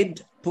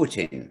 did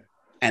Putin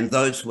and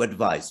those who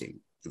advise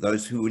him,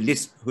 those whom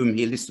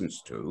he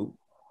listens to,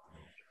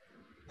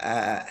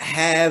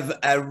 have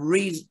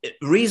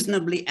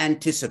reasonably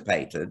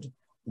anticipated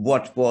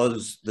what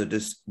was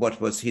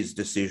his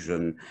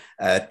decision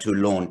to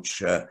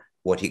launch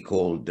what he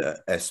called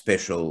a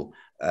special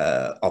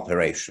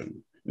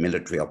operation,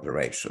 military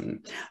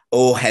operation?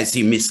 Or has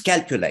he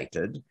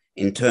miscalculated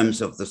in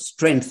terms of the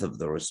strength of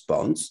the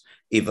response,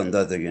 even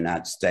though the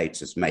United States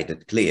has made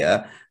it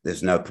clear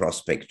there's no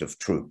prospect of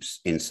troops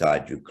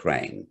inside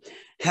Ukraine?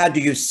 How do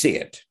you see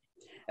it?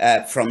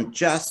 From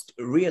just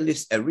a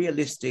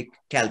realistic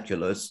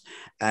calculus,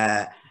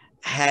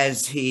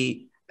 has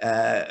he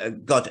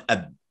got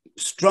a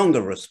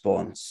stronger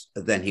response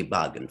than he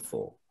bargained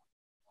for?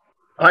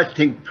 I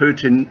think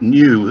Putin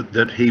knew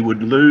that he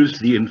would lose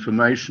the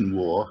information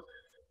war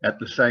at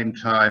the same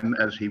time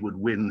as he would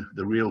win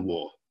the real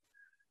war.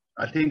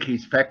 I think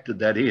he's factored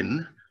that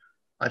in.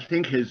 I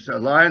think his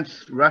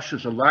alliance,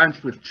 Russia's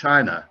alliance with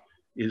China,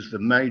 is the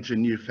major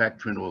new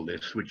factor in all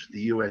this, which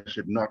the US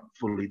had not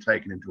fully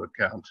taken into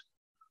account.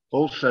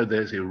 Also,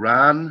 there's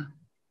Iran,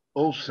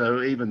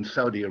 also even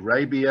Saudi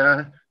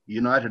Arabia,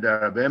 United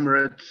Arab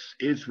Emirates,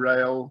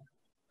 Israel,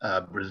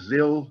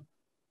 Brazil,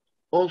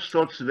 all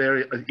sorts of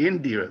areas,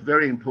 India,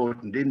 very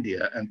important,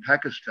 India and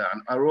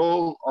Pakistan are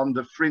all on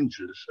the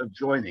fringes of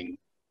joining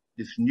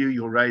this new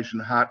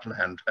Eurasian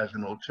heartland as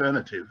an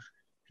alternative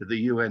to the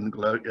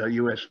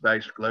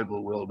US-based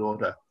global world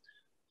order.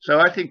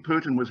 So I think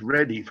Putin was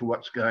ready for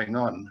what's going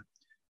on.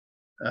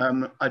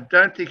 I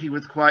don't think he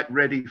was quite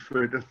ready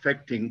for it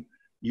affecting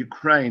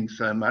Ukraine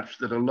so much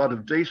that a lot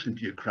of decent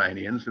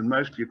Ukrainians, and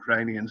most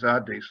Ukrainians are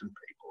decent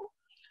people,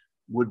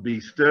 would be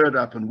stirred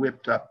up and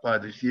whipped up by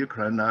this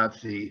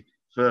Ukro-Nazi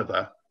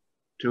fervor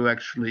to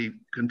actually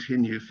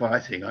continue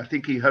fighting. I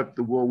think he hoped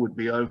the war would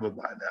be over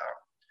by now.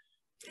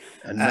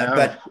 And now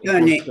but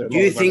Tony, do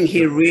you think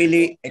he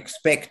really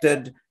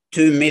expected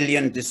 2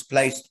 million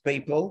displaced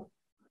people,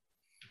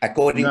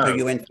 according to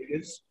UN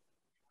figures?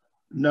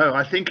 No,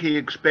 I think he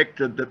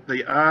expected that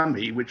the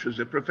army, which was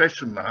a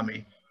professional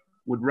army,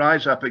 would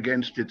rise up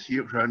against its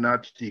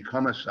Ukro-Nazi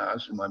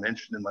commissars, whom I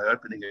mentioned in my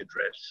opening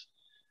address,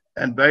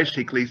 and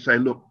basically say,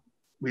 look,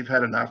 we've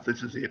had enough,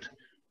 this is it.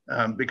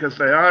 Because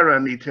they are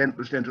only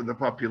 10% of the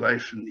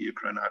population, the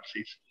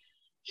Ukro-Nazis.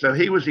 So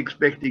he was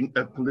expecting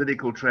a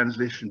political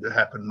transition to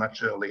happen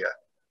much earlier.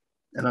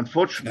 And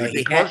unfortunately,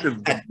 because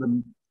of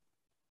the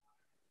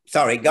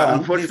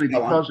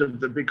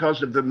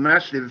because of the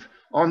massive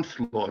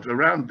onslaught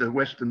around the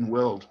Western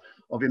world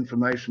of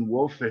information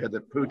warfare,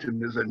 that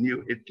Putin is a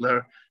new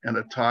Hitler and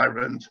a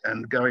tyrant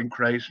and going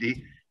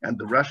crazy, and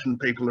the Russian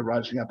people are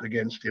rising up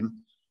against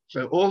him.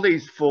 So all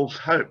these false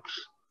hopes,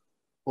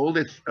 all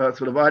this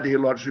sort of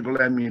ideological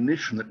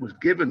ammunition that was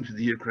given to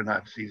the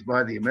Ukro-Nazis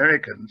by the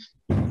Americans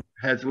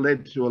has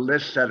led to a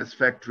less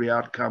satisfactory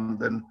outcome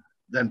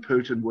than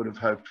Putin would have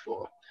hoped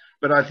for.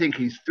 But I think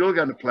he's still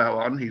going to plow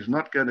on. He's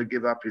not going to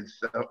give up his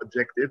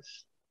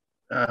objectives.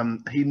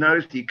 He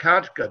knows he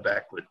can't go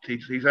backwards.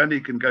 He's only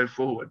can go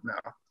forward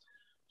now.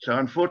 So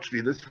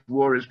unfortunately, this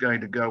war is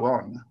going to go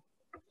on.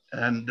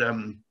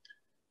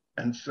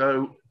 And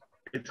so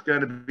it's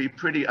going to be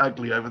pretty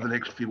ugly over the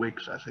next few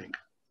weeks, I think.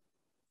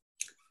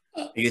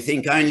 You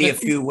think only a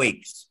few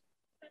weeks?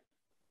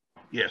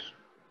 Yes.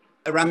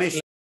 Ramesh?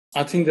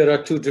 I think there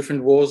are two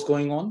different wars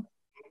going on.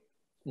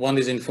 One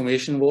is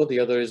information war. The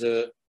other is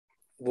a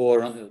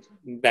war on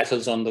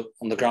battles on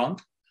the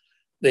ground.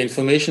 The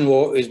information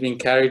war is being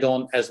carried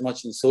on as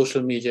much in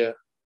social media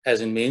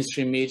as in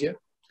mainstream media.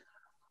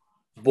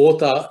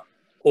 Both are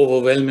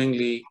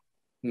overwhelmingly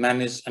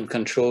managed and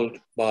controlled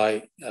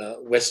by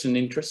Western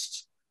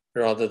interests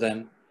rather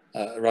than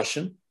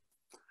Russian.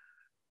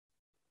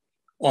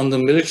 On the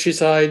military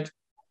side,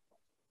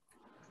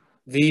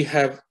 we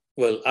have,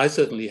 well, I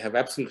certainly have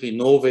absolutely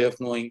no way of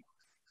knowing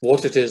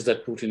what it is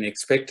that Putin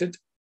expected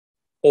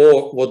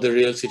or what the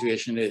real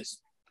situation is.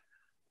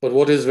 But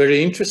what is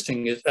very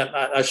interesting is, and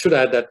I should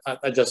add that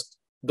I just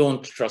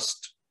don't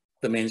trust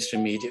the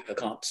mainstream media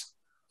accounts.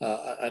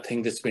 I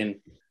think it's been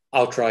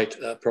outright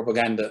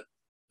propaganda.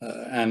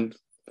 And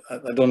I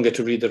don't get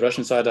to read the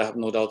Russian side. I have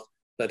no doubt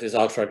that is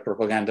outright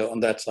propaganda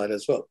on that side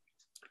as well.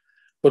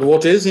 But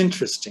what is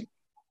interesting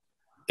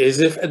is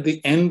if at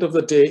the end of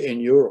the day in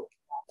Europe,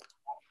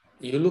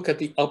 you look at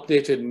the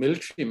updated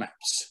military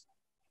maps,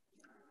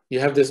 you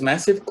have this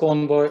massive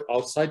convoy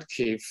outside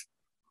Kyiv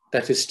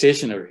that is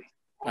stationary.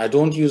 I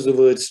don't use the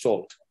word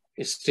stalled,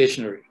 it's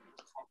stationary.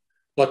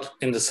 But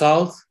in the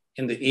south,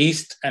 in the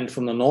east, and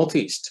from the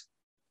northeast,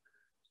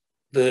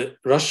 the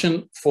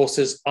Russian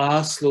forces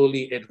are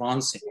slowly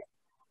advancing,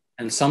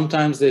 and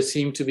sometimes they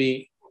seem to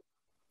be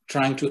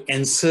trying to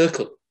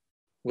encircle,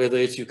 whether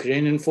it's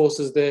Ukrainian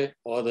forces there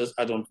or others,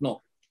 I don't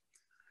know.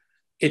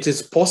 It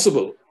is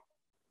possible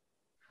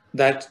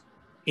that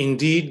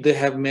indeed they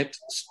have met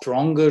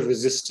stronger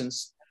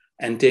resistance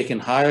and taken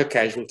higher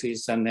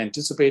casualties than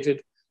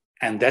anticipated,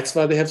 and that's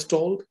why they have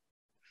stalled.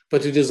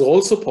 But it is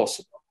also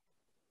possible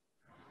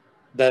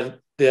that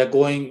they are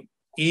going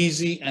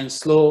easy and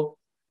slow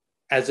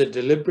as a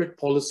deliberate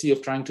policy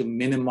of trying to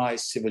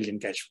minimize civilian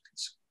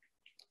casualties.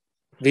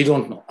 We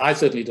don't know. I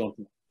certainly don't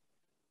know.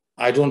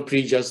 I don't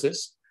prejudge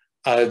this.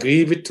 I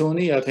agree with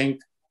Tony. I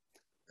think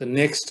the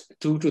next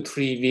 2 to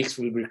 3 weeks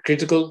will be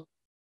critical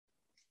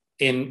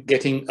in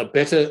getting a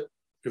better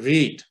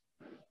read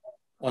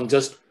on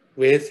just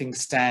where things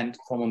stand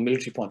from a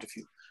military point of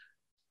view.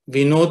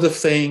 We know the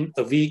saying,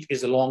 a week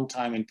is a long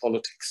time in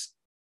politics.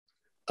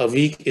 A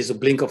week is a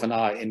blink of an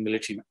eye in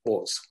military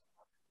wars.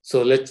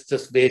 So let's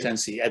just wait and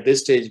see. At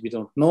this stage, we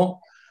don't know.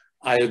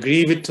 I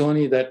agree with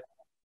Tony that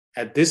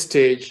at this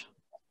stage,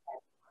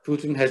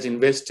 Putin has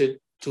invested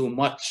too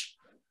much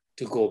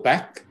to go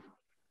back.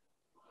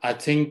 I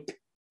think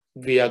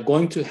we are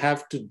going to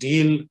have to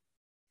deal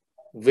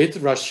with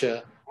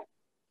Russia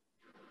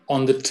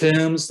on the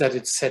terms that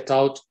it set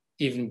out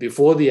even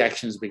before the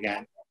actions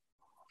began.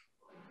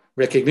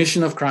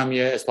 Recognition of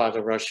Crimea as part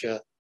of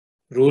Russia,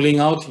 ruling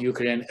out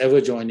Ukraine ever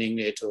joining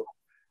NATO,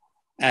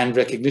 and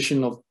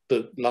recognition of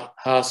the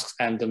Luhansk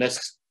and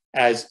Donetsk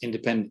as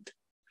independent.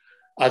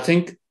 I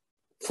think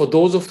for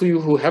those of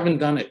you who haven't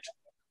done it,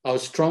 I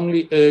would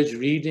strongly urge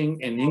reading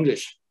in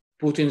English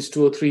Putin's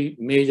 2 or 3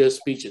 major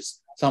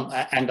speeches,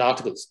 and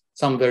articles,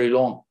 some very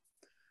long.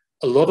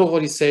 A lot of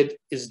what he said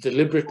is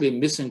deliberately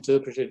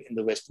misinterpreted in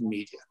the Western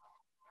media.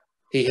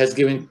 He has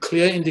given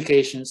clear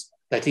indications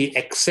that he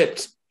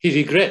accepts, he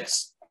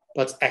regrets,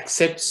 but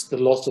accepts the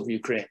loss of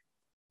Ukraine,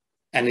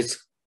 and is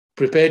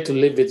prepared to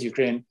live with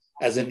Ukraine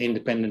as an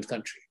independent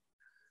country.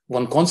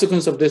 One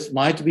consequence of this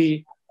might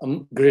be a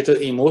greater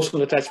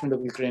emotional attachment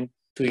of Ukraine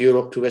to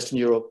Europe, to Western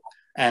Europe,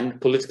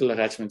 and political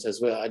attachments as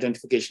well,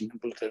 identification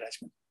and political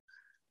attachment.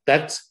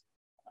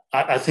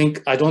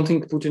 I don't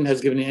think Putin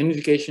has given any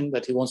indication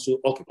that he wants to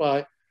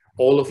occupy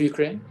all of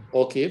Ukraine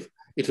or Kiev.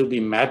 It will be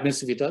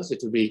madness if he does. It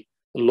will be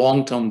a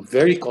long-term,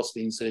 very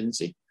costly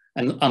insurgency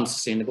and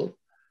unsustainable.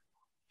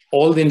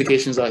 All the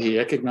indications are he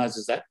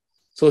recognizes that.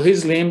 So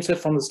his aims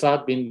have from the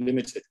start been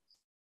limited.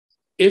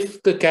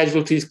 If the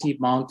casualties keep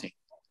mounting,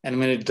 and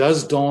when it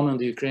does dawn on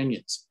the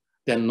Ukrainians,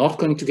 they're not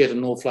going to get a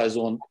no-fly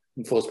zone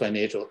enforced by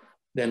NATO.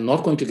 They're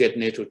not going to get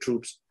NATO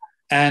troops.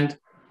 And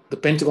the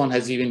Pentagon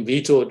has even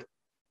vetoed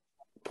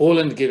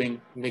Poland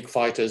giving MiG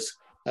fighters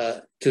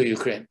to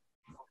Ukraine.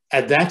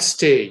 At that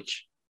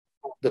stage,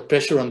 the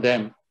pressure on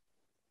them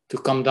to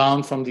come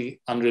down from the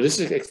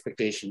unrealistic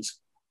expectations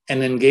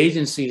and engage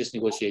in serious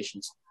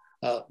negotiations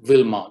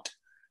will mount.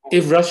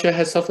 If Russia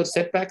has suffered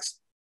setbacks,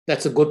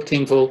 that's a good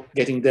thing for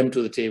getting them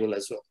to the table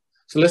as well.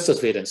 So let's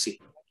just wait and see.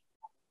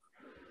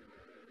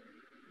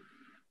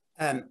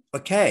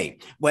 Okay,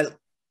 well,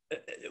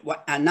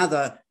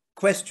 another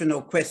question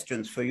or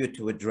questions for you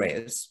to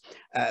address,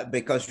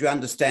 because you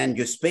understand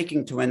you're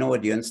speaking to an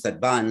audience that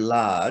by and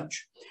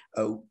large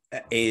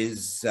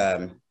is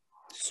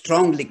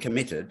strongly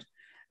committed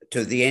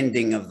to the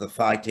ending of the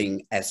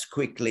fighting as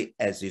quickly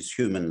as is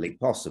humanly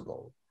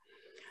possible.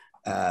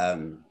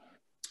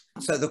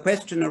 So the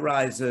question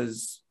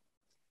arises,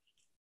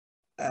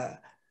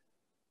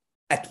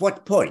 at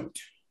what point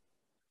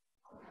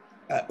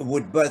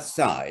would both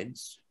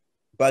sides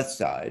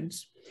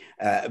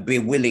be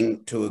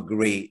willing to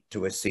agree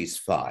to a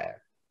ceasefire?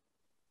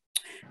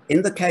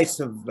 In the case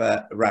of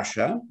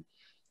Russia,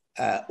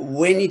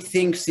 when it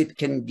thinks it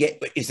can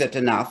get, is it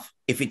enough?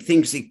 If it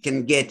thinks it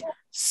can get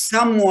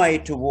some way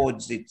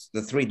towards the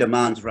 3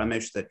 demands,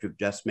 Ramesh, that you've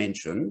just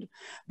mentioned,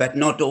 but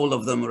not all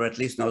of them, or at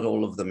least not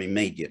all of them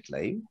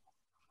immediately,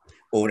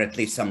 or at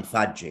least some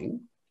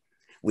fudging,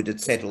 would it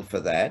settle for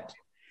that?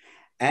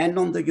 And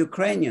on the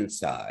Ukrainian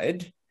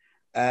side,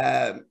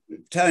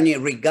 Tony,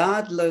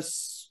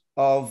 regardless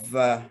of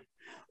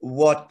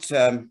what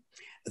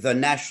the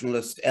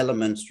nationalist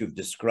elements you've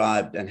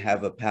described and how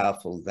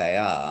powerful they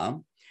are,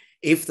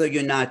 if the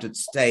United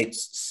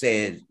States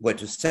were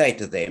to say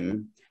to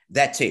them,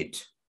 that's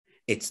it,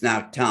 it's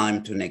now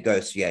time to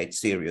negotiate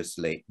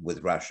seriously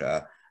with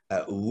Russia,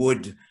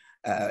 would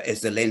a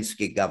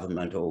Zelensky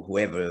government or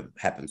whoever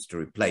happens to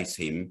replace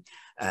him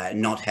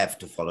not have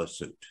to follow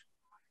suit?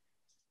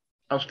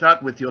 I'll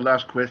start with your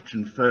last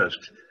question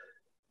first.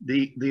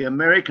 The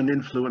American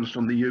influence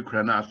on the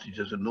Ukraine Nazis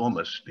is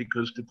enormous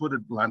because, to put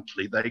it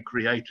bluntly, they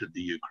created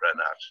the Ukraine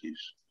Nazis.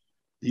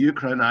 The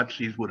Ukraine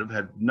Nazis would have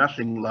had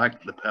nothing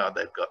like the power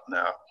they've got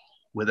now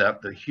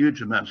without the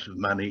huge amounts of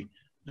money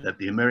that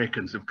the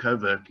Americans are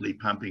covertly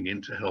pumping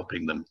into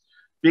helping them,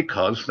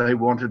 because they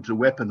wanted to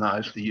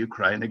weaponize the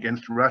Ukraine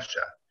against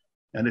Russia.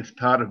 And it's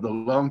part of the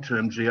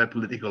long-term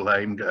geopolitical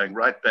aim going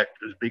right back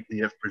to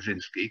Zbigniew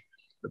Brzezinski,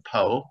 the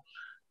Pole,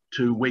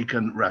 to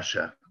weaken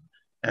Russia.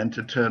 and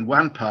to turn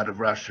one part of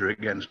Russia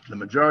against the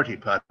majority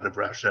part of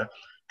Russia,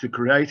 to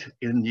create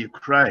in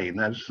Ukraine,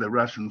 as the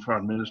Russian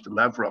Foreign Minister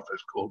Lavrov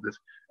has called it,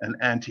 an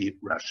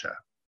anti-Russia.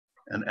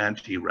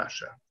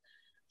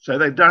 So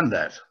they've done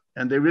that,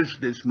 and there is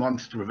this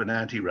monster of an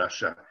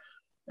anti-Russia,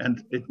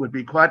 and it would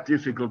be quite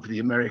difficult for the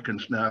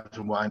Americans now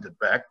to wind it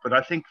back, but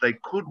I think they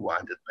could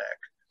wind it back.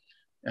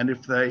 And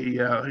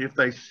if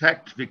they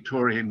sacked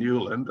Victoria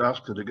Nuland,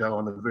 asked her to go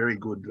on a very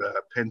good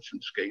pension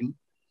scheme,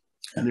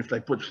 and if they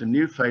put some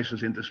new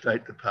faces into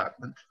State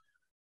Department,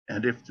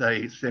 and if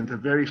they sent a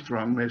very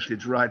strong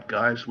message, right,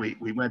 guys, we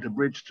went a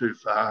bridge too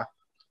far.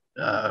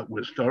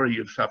 We're sorry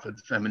you've suffered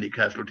so many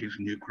casualties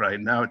in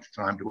Ukraine. Now it's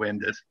time to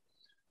end it.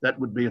 That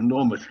would be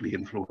enormously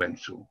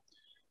influential.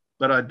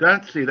 But I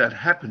don't see that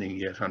happening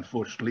yet,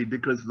 unfortunately,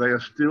 because they are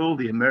still,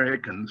 the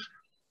Americans,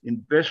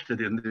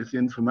 invested in this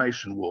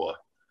information war.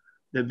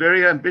 They're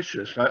very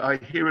ambitious. I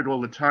hear it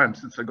all the time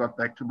since I got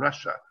back to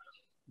Russia.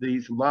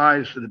 These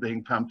lies that are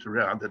being pumped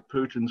around, that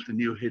Putin's the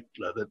new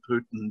Hitler, that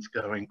Putin's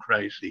going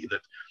crazy,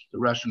 that the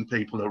Russian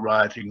people are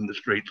rioting in the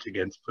streets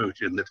against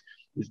Putin, that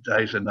his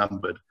days are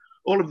numbered.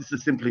 All of this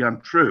is simply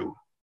untrue.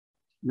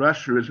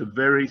 Russia is a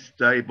very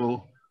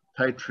stable,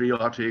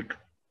 patriotic,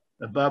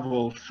 above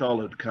all,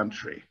 solid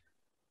country.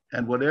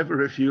 And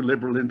whatever a few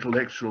liberal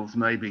intellectuals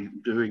may be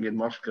doing in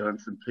Moscow and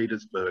St.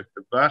 Petersburg,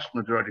 the vast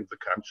majority of the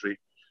country,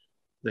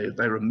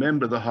 they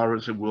remember the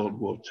horrors of World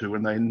War II,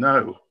 and they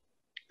know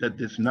that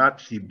this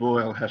Nazi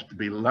boil has to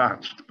be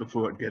launched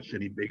before it gets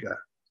any bigger.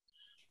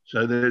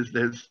 So there's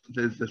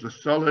a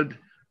solid,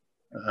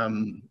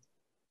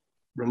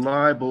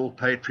 reliable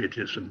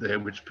patriotism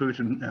there, which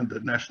Putin and the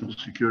National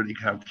Security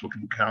Council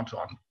can count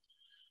on.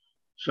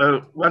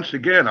 So once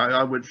again,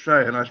 I would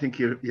say, and I think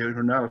your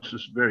analysis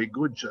is very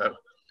good, Joe,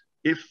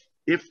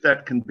 if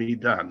that can be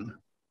done,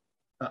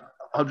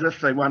 I'll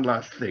just say one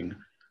last thing.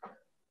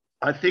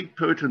 I think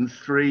Putin's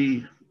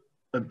three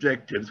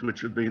objectives,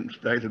 which have been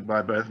stated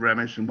by both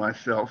Ramesh and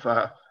myself,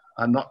 are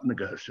not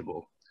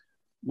negotiable.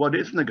 What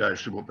is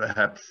negotiable,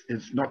 perhaps,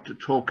 is not to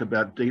talk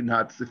about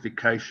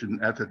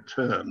denazification as a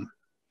term.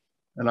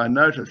 And I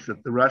notice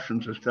that the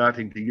Russians are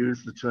starting to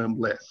use the term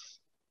less.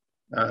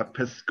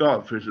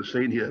 Peskov, who's a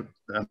senior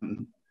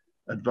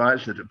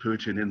advisor to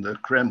Putin in the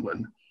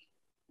Kremlin,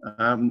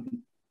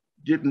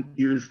 didn't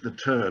use the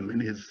term in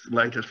his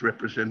latest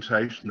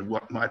representation of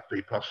what might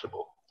be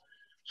possible.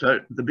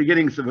 So the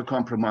beginnings of a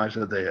compromise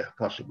are there,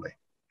 possibly.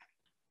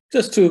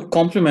 Just to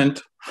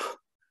compliment,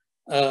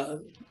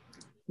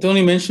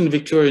 Tony mentioned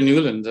Victoria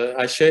Nuland.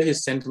 I share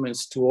his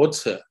sentiments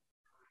towards her.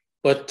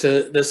 But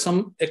there's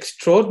some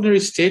extraordinary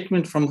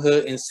statement from her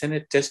in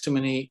Senate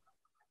testimony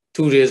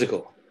 2 days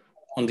ago,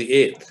 on the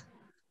 8th,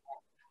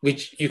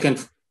 which you can,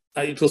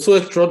 it was so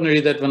extraordinary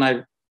that when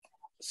I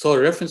saw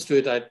a reference to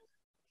it,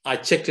 I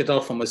checked it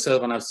out for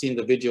myself, and I've seen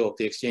the video of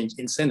the exchange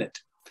in Senate,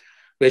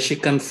 where she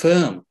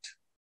confirmed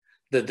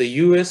that the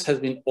US has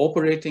been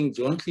operating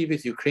jointly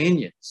with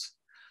Ukrainians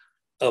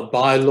a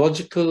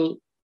biological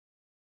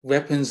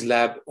weapons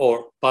lab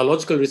or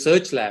biological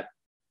research lab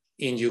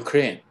in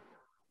Ukraine.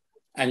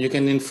 And you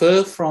can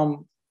infer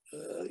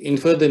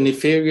the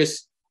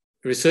nefarious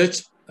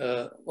research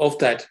of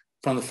that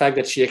from the fact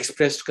that she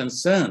expressed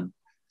concern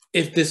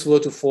if this were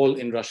to fall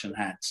in Russian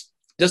hands.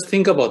 Just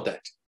think about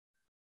that,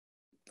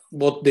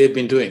 what they've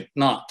been doing.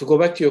 Now, to go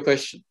back to your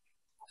question,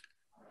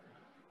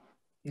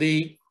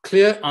 the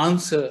clear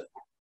answer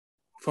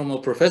from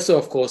a professor,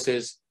 of course,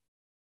 is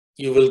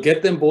you will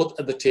get them both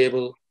at the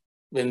table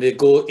when they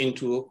go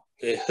into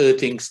a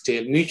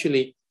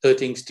mutually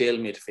hurting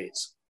stalemate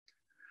phase.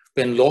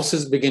 When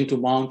losses begin to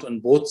mount on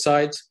both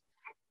sides,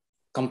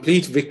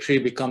 complete victory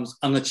becomes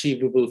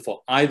unachievable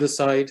for either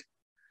side.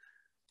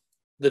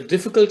 The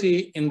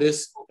difficulty in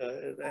this,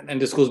 and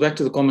this goes back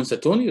to the comments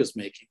that Tony was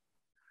making,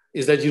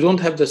 is that you don't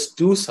have just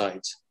two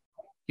sides,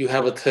 you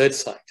have a third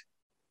side.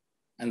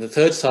 And the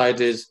third side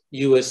is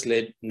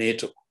US-led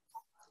NATO.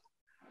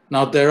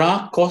 Now, there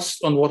are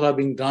costs on what are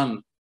being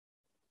done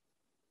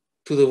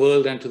to the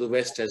world and to the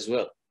West as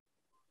well.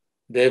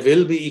 There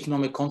will be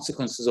economic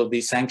consequences of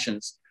these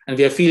sanctions, and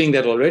we are feeling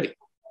that already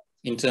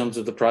in terms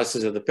of the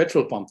prices at the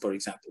petrol pump, for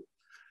example.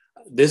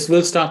 This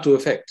will start to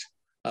affect.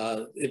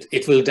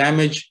 It will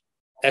damage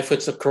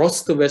efforts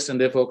across the West and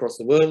therefore across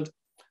the world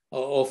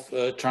of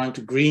trying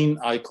to green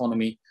our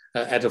economy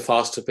at a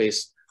faster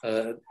pace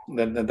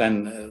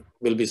than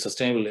will be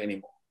sustainable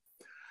anymore.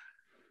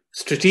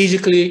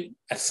 Strategically,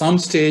 at some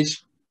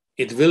stage,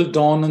 it will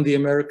dawn on the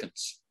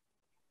Americans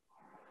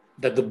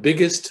that the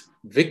biggest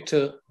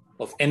victor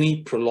of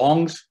any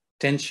prolonged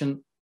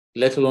tension,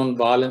 let alone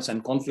violence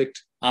and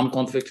conflict, armed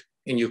conflict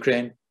in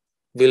Ukraine,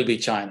 will be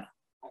China.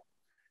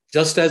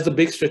 Just as the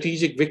big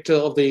strategic victor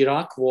of the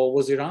Iraq war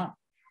was Iran.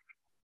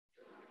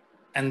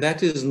 And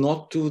that is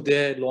not to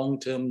their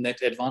long-term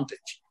net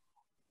advantage.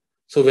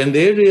 So when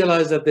they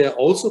realize that they are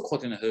also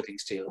caught in a hurting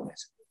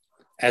stalemate,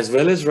 as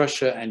well as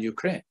Russia and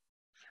Ukraine,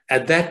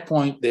 at that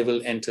point, they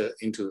will enter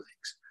into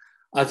things.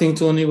 I think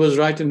Tony was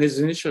right in his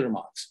initial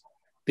remarks.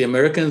 The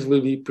Americans will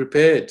be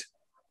prepared,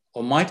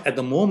 or might at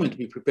the moment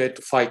be prepared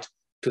to fight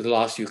to the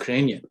last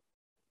Ukrainian.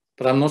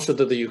 But I'm not sure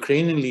that the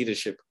Ukrainian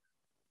leadership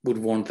would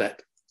want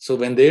that. So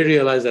when they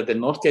realize that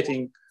they're not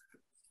getting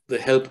the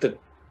help that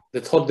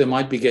they thought they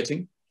might be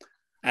getting,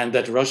 and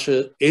that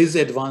Russia is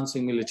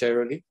advancing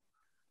militarily,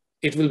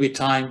 it will be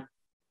time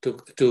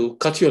to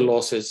cut your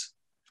losses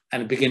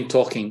and begin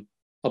talking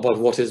about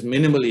what is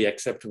minimally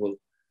acceptable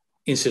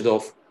instead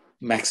of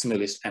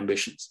maximalist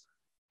ambitions.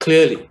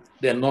 Clearly,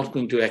 they're not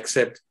going to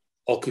accept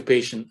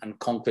occupation and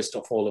conquest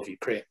of all of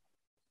Ukraine.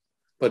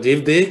 But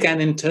if they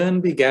can in turn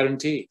be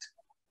guaranteed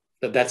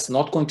that that's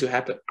not going to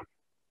happen,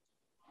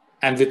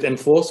 and with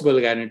enforceable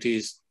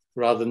guarantees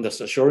rather than just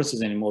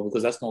assurances anymore,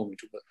 because that's not going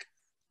to work.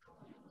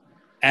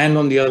 And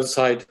on the other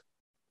side,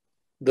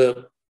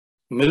 the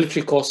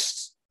military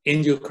costs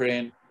in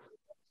Ukraine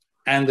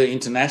and the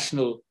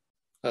international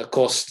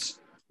costs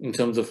in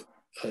terms of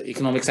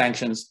economic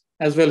sanctions,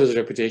 as well as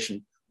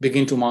reputation,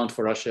 begin to mount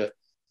for Russia,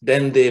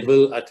 then they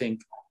will, I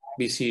think,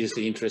 be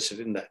seriously interested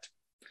in that.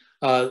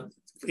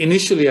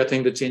 Initially, I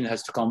think the change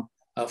has to come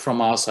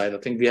from our side. I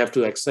think we have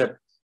to accept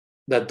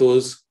that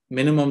those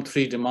minimum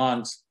 3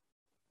 demands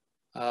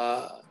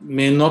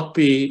may not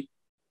be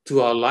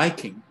to our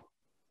liking,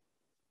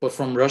 but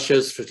from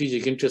Russia's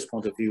strategic interest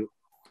point of view,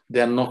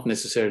 they are not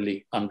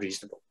necessarily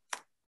unreasonable.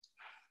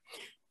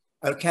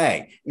 Okay,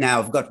 now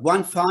I've got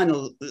one final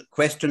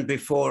question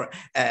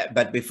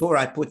but before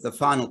I put the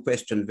final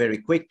question very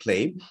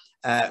quickly,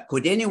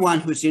 could anyone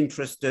who's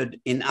interested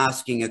in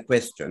asking a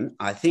question,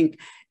 I think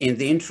in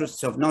the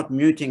interests of not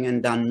muting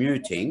and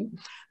unmuting,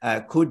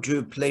 could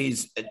you please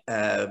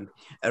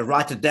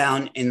write it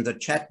down in the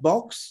chat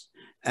box,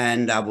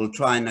 and I will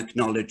try and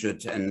acknowledge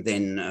it and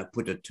then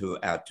put it to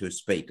our 2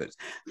 speakers.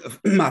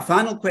 My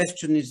final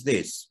question is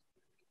this: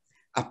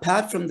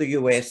 apart from the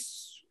US,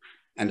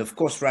 and of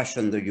course Russia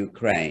and the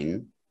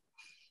Ukraine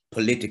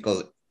political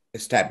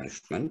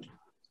establishment,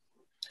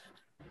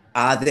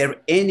 are there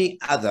any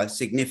other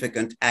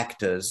significant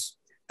actors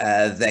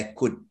that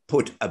could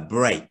put a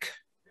brake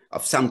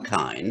of some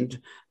kind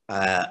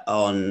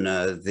on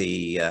the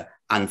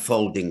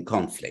unfolding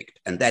conflict?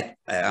 And that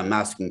I'm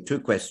asking 2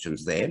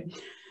 questions there.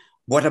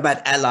 What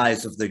about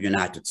allies of the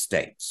United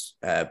States?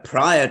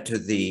 Prior to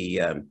the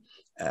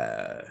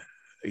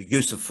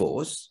use of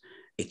force,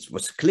 it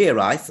was clear,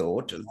 I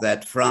thought,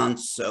 that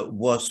France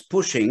was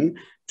pushing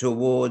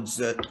towards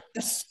a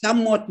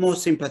somewhat more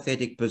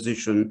sympathetic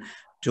position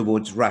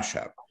towards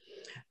Russia,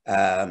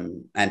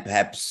 and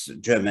perhaps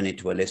Germany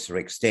to a lesser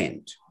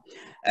extent.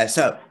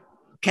 So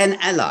can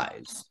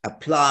allies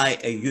apply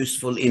a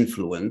useful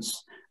influence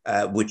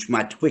which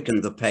might quicken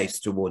the pace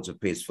towards a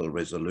peaceful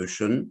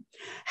resolution?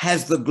 Has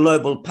the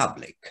global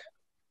public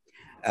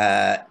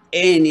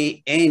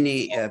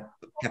any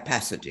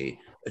capacity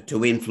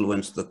to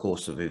influence the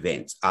course of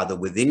events, either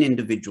within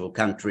individual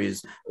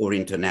countries or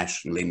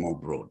internationally more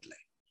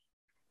broadly?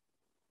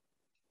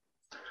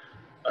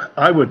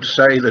 I would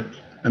say that,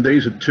 and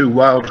these are 2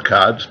 wild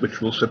cards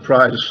which will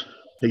surprise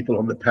people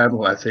on the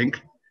panel, I think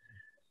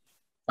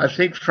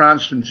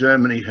France and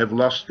Germany have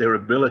lost their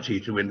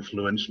ability to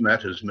influence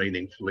matters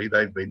meaningfully.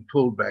 They've been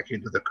pulled back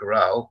into the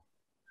corral,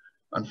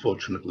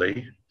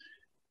 unfortunately.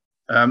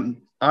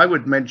 I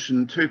would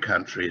mention 2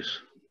 countries,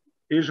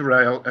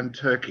 Israel and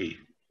Turkey.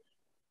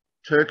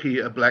 Turkey,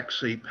 a Black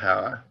Sea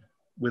power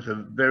with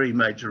a very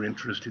major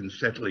interest in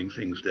settling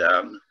things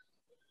down.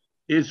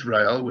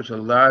 Israel, with a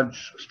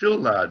large, still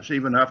large,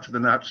 even after the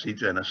Nazi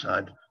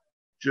genocide,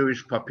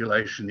 Jewish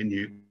population in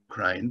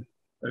Ukraine,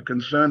 a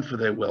concern for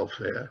their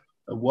welfare,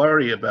 a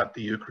worry about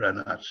the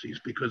Ukro-Nazis,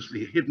 because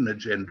the hidden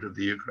agenda of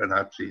the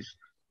Ukro-Nazis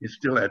is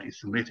still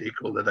anti-Semitic,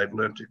 although they've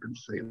learned to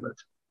conceal it.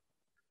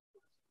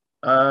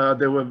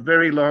 There were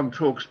very long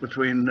talks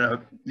between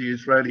the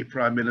Israeli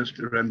Prime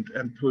Minister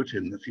and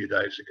Putin a few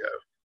days ago.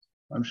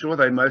 I'm sure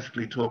they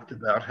mostly talked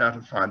about how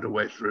to find a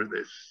way through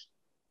this.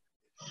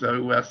 So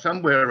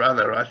somewhere or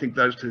other, I think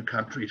those 2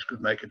 countries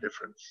could make a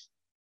difference.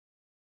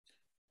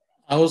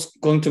 I was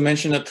going to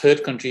mention a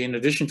 3rd country in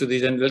addition to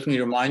these, and let me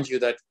remind you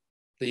that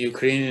the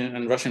Ukrainian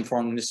and Russian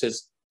foreign ministers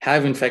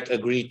have in fact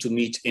agreed to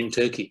meet in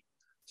Turkey.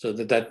 So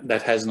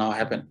that has now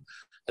happened.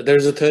 There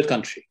is a 3rd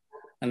country,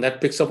 and that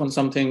picks up on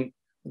something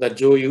that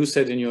Joe, you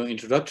said in your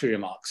introductory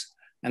remarks,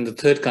 and the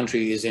 3rd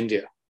country is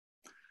India.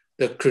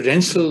 The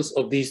credentials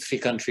of these 3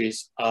 countries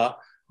are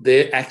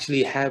they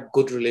actually have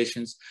good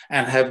relations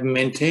and have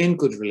maintained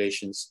good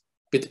relations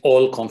with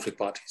all conflict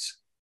parties,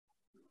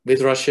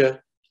 with Russia,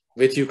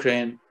 with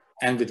Ukraine,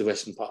 and with the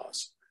Western powers.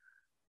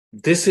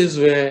 This is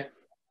where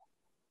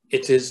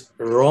it is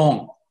wrong,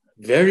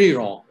 very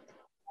wrong,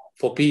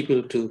 for people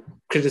to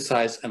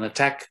criticize and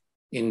attack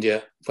India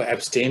for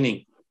abstaining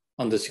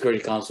on the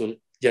Security Council,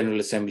 General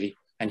Assembly,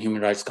 and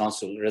Human Rights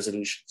Council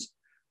resolutions.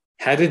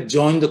 Had it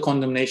joined the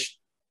condemnation,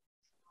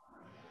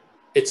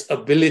 its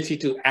ability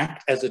to act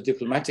as a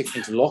diplomatic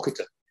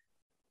interlocutor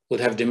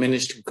would have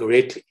diminished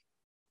greatly.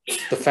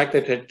 The fact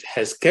that it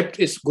has kept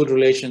its good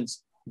relations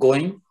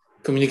going,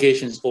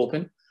 communications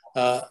open.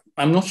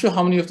 I'm not sure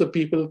how many of the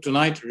people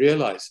tonight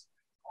realize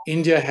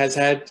India has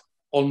had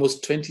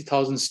almost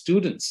 20,000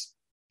 students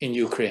in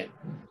Ukraine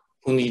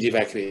who need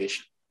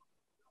evacuation.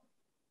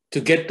 to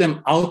get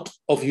them out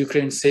of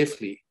Ukraine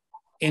safely,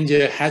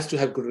 India has to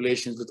have good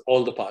relations with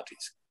all the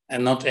parties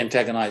and not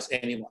antagonize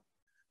anyone.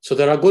 So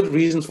there are good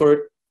reasons for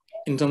it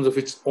in terms of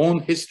its own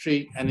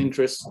history and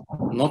interests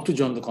not to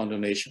join the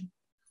condemnation.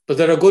 But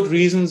there are good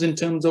reasons in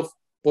terms of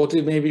what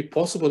may be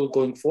possible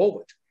going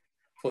forward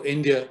for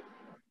India,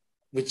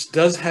 which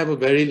does have a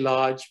very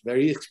large,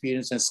 very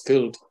experienced and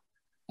skilled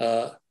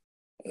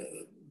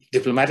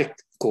diplomatic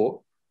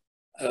corps,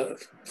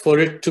 for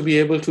it to be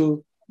able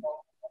to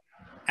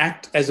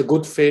act as a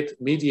good faith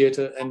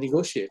mediator and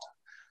negotiator.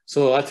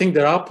 So I think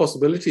there are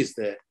possibilities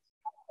there.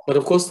 But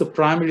of course, the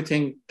primary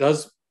thing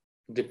does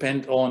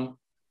depend on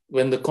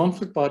when the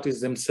conflict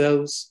parties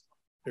themselves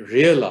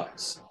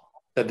realize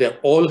that they're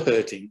all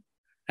hurting,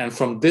 and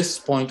from this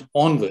point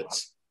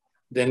onwards,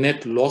 their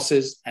net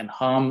losses and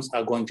harms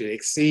are going to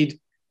exceed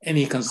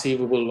any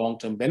conceivable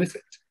long-term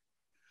benefit.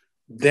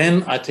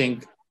 Then I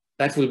think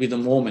that will be the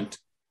moment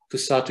to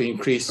start to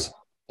increase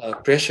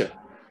pressure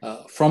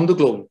from the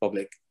global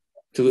public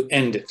to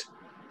end it.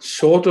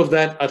 Short of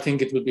that, I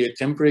think it will be a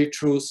temporary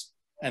truce,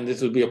 and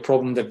this will be a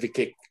problem that we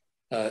kick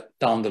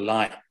down the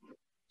line.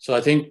 So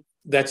I think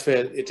that's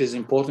where it is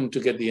important to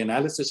get the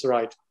analysis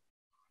right,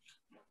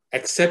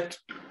 accept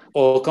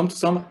or come to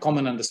some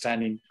common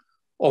understanding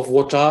of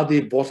what are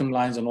the bottom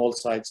lines on all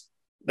sides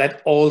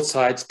that all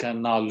sides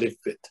can now live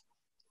with,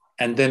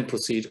 and then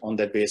proceed on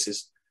that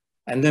basis,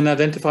 and then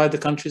identify the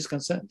countries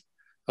concerned.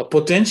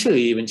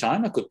 Potentially, even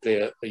China could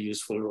play a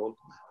useful role,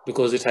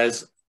 because it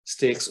has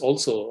stakes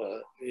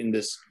also in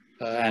this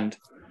and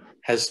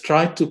has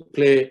tried to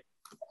play.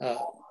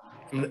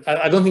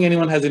 I don't think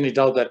anyone has any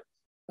doubt that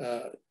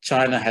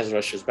China has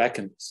Russia's back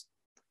in this,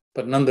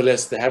 but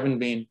nonetheless, they haven't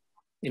been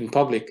in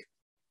public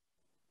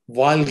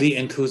wildly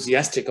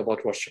enthusiastic about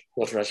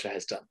what Russia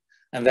has done.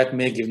 And that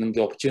may give them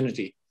the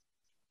opportunity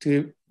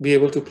to be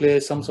able to play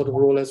some sort of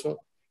role as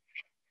well.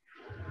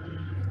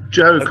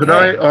 Joe, could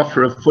I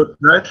offer a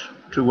footnote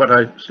to what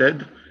I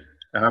said?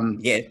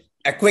 Yes,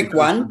 a quick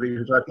one,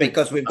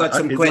 because we've got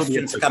some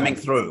questions coming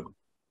through.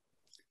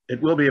 It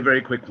will be a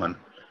very quick one.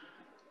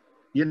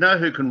 You know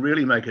who can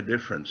really make a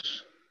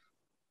difference?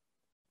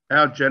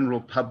 Our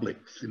general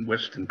publics in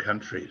Western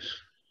countries.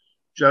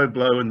 Joe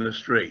Blow in the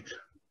street,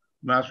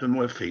 Martha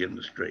Murphy in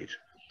the street.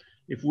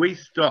 If we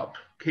stop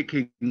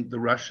kicking the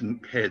Russian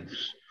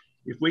heads,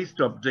 if we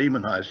stop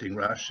demonizing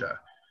Russia,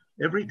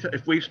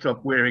 if we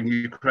stop wearing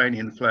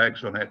Ukrainian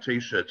flags on our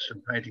t-shirts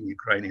and painting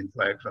Ukrainian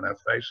flags on our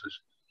faces,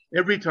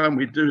 every time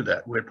we do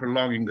that, we're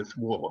prolonging this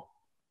war.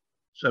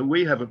 So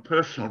we have a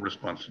personal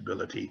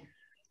responsibility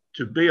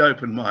to be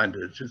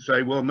open-minded, to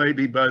say, well,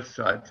 maybe both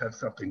sides have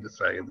something to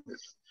say in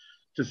this,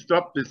 to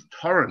stop this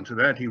torrent of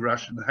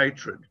anti-Russian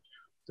hatred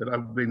that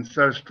I've been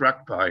so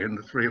struck by in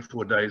the 3 or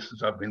 4 days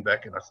since I've been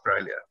back in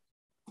Australia.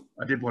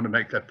 I did want to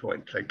make that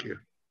point. Thank you.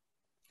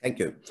 Thank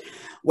you.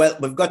 Well,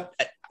 we've got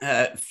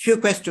a few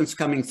questions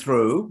coming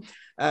through.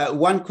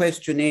 One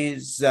question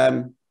is,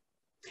 have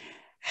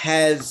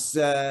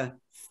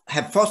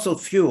fossil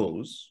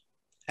fuels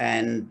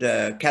and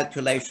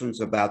calculations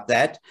about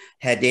that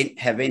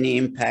have any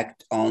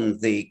impact on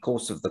the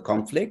course of the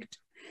conflict?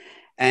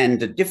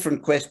 And a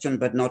different question,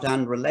 but not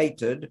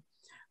unrelated,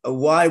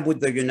 why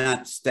would the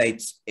United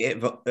States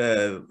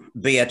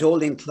be at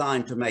all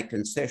inclined to make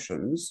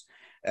concessions,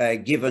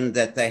 given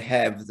that they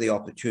have the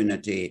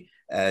opportunity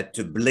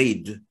to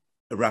bleed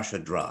Russia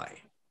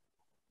dry?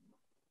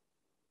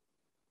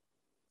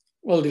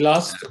 Well, the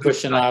last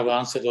question I've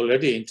answered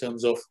already in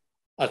terms of,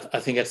 I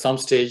think at some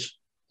stage,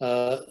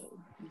 the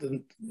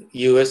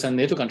US and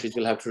NATO countries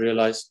will have to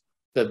realize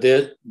that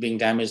they're being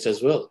damaged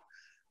as well.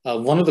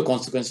 One of the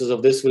consequences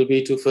of this will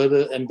be to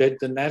further embed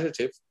the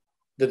narrative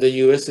that the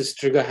US is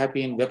trigger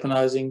happy in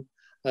weaponizing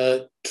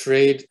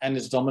trade and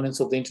its dominance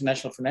of the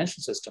international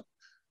financial system.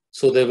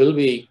 So there will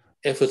be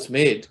efforts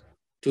made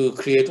to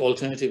create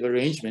alternative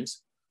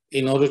arrangements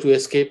in order to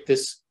escape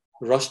this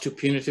rush to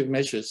punitive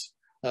measures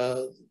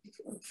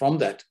from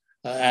that.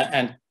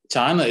 And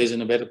China is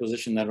in a better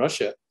position than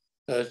Russia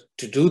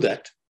to do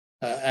that.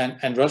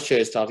 And Russia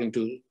is starting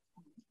to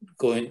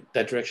go in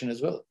that direction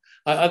as well.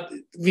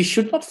 We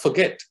should not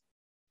forget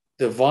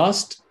the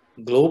vast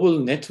global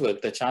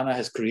network that China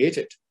has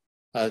created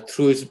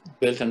through its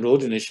Belt and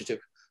Road Initiative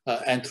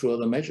and through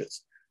other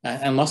measures.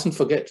 And mustn't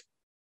forget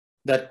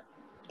that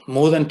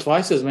more than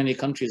twice as many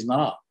countries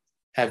now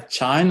have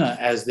China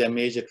as their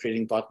major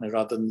trading partner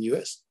rather than the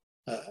US.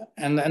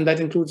 And that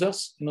includes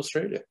us in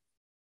Australia.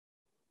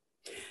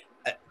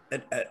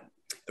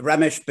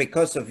 Ramesh,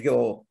 because of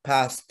your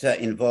past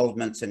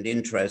involvements and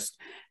interest,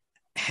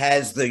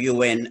 has the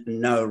UN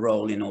no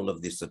role in all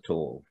of this at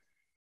all?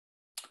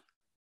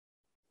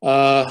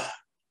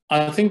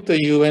 I think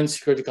the UN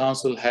Security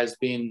Council has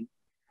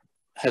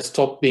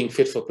stopped being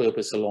fit for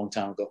purpose a long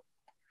time ago.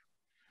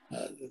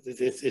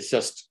 It's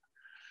just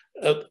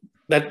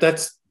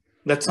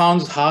that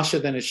sounds harsher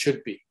than it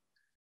should be.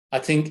 I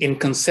think in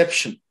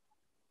conception,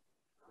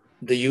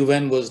 the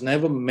UN was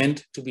never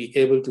meant to be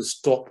able to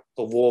stop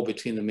a war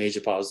between the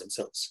major powers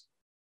themselves.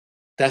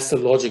 That's the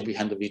logic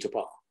behind the veto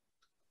power.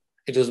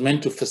 It was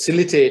meant to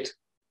facilitate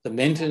the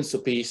maintenance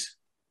of peace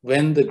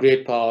when the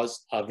great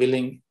powers are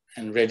willing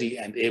and ready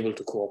and able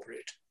to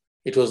cooperate.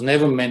 It was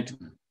never meant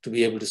to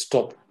be able to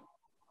stop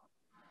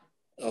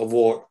a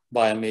war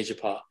by a major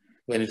power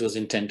when it was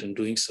intent on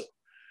doing so.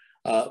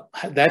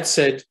 That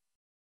said,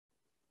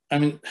 I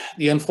mean,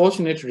 the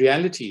unfortunate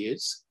reality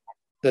is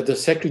that the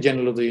Secretary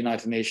General of the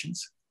United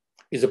Nations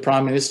is the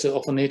Prime Minister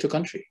of a NATO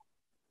country.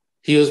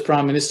 He was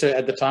Prime Minister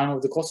at the time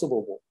of the Kosovo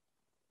War,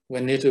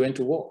 when NATO went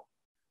to war.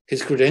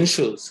 His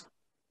credentials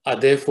are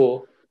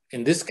therefore,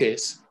 in this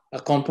case, a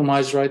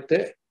compromise right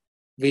there.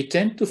 We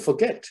tend to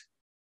forget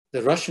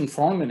the Russian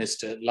Foreign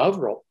Minister,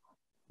 Lavrov,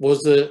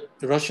 was the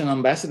Russian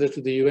ambassador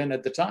to the UN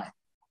at the time.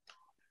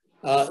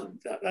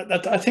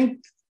 I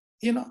think,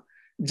 you know,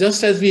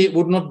 just as we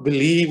would not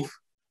believe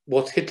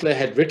what Hitler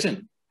had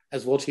written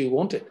as what he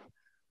wanted,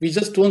 we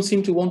just don't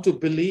seem to want to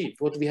believe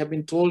what we have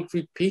been told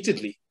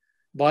repeatedly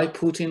by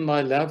Putin,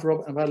 by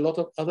Lavrov, and by a lot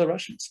of other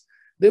Russians.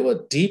 They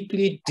were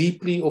deeply,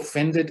 deeply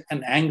offended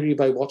and angry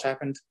by what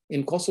happened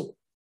in Kosovo.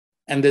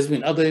 And there's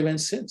been other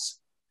events since.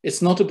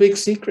 It's not a big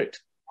secret.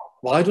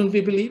 Why don't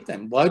we believe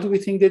them? Why do we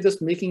think they're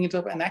just making it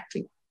up and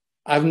acting?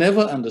 I've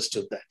never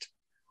understood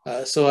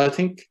that. So I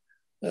think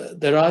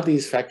there are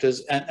these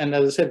factors. And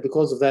as I said,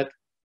 because of that,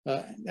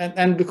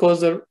 and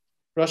because the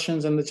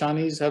Russians and the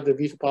Chinese have the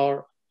veto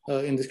power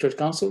in the Security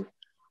Council,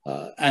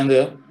 and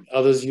the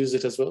others use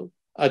it as well,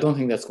 I don't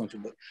think that's going to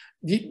work.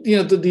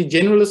 The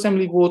General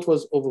Assembly vote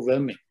was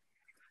overwhelming.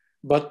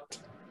 But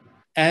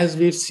as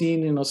we've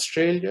seen in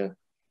Australia,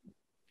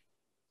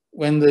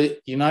 when the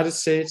United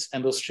States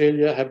and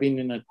Australia have been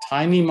in a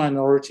tiny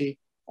minority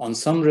on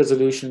some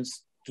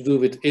resolutions to do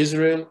with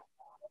Israel,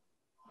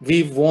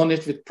 we've won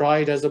it with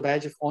pride as a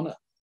badge of honor.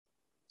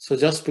 So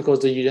just because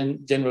the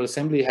General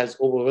Assembly has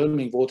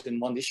overwhelming vote in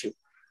one issue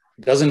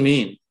doesn't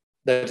mean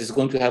that it's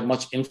going to have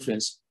much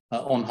influence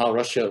on how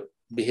Russia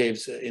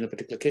behaves in a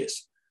particular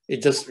case.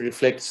 It just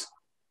reflects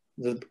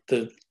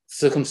the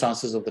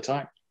circumstances of the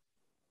time.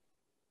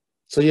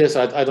 So yes,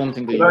 I don't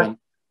think the UN,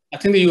 I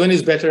think the UN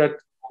is better at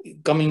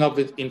coming up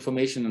with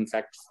information and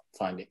fact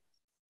finding.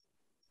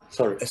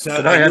 Sorry.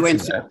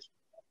 So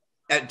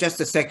just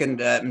a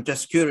second, I'm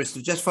just curious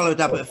to just follow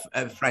it up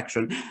a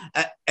fraction.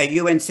 A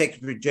UN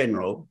Secretary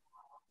General,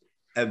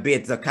 be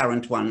it the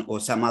current one or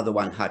some other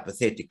one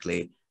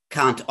hypothetically,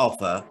 can't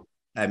offer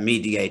a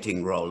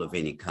mediating role of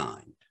any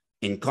kind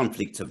in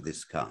conflicts of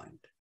this kind.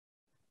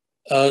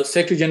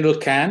 Secretary General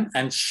can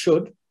and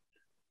should.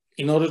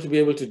 In order to be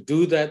able to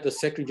do that, the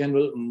Secretary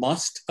General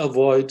must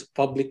avoid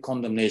public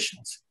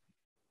condemnations.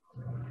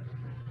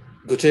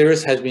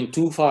 Guterres has been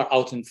too far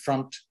out in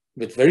front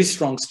with very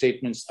strong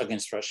statements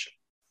against Russia.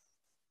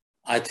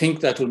 I think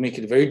that will make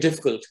it very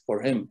difficult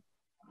for him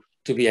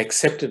to be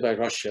accepted by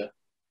Russia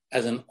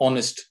as an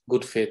honest,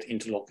 good faith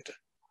interlocutor.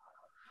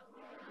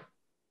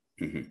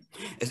 Mm-hmm.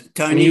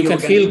 Tony, you can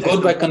feel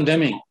good by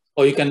condemning,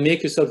 or you can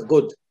make yourself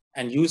good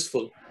and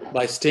useful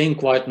by staying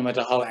quiet no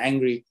matter how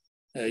angry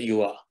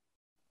you are.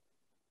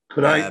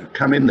 Could I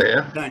come in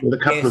there with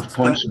a couple of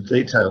points of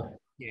detail?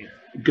 Yeah.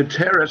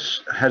 Guterres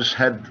has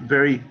had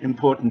very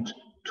important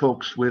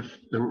talks with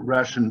the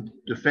Russian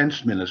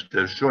Defense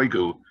Minister,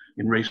 Shoigu,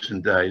 in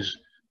recent days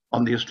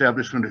on the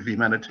establishment of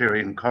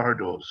humanitarian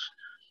corridors.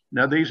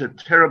 Now, these are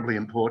terribly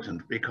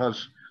important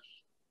because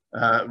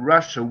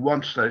Russia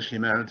wants those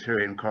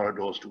humanitarian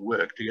corridors to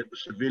work, to get the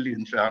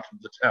civilians out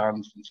of the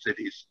towns and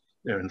cities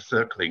they're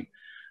encircling.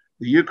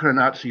 The Ukraine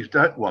Nazis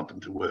don't want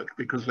them to work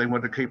because they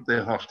want to keep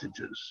their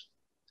hostages.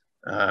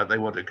 They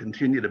want to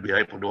continue to be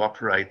able to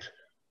operate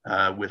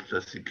with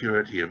the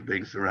security of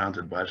being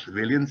surrounded by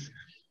civilians.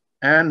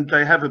 And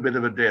they have a bit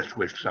of a death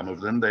wish, some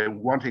of them. They're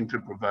wanting to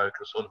provoke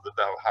a sort of a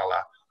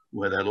Valhalla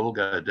where they'll all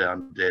go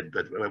down dead,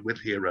 but with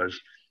heroes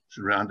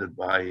surrounded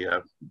by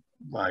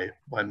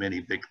many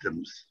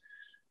victims.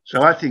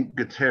 So I think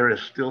Guterres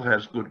still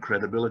has good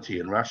credibility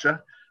in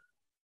Russia.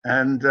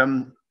 And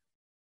I'm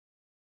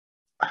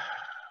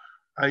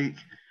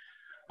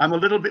a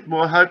little bit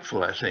more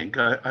hopeful, I think.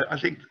 I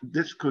think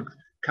this could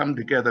come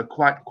together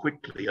quite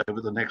quickly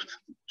over the next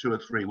 2 or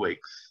 3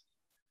 weeks,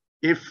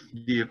 if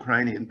the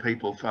Ukrainian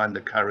people find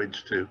the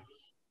courage to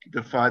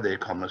defy their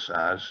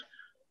commissars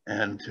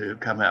and to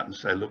come out and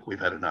say, look, we've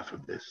had enough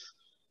of this.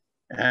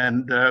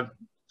 And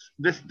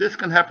this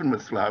can happen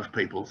with Slav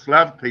people.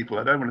 Slav people,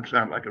 I don't want to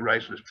sound like a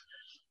racist,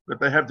 but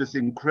they have this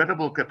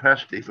incredible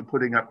capacity for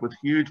putting up with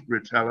huge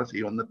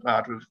brutality on the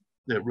part of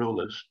their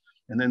rulers.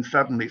 And then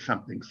suddenly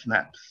something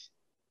snaps.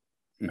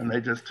 And they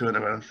just turn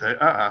around and say,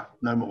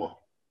 no more.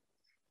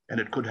 And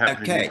it could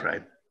happen in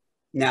Ukraine.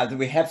 Now,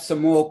 we have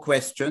some more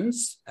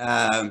questions,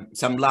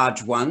 some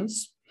large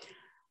ones.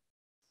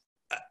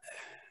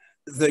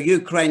 The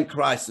Ukraine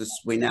crisis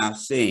we're now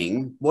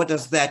seeing, what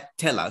does that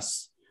tell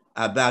us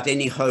about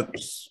any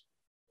hopes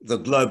the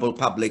global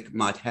public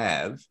might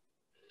have,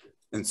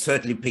 and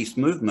certainly peace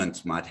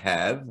movements might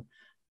have,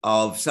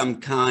 of some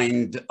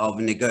kind of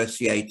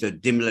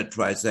negotiated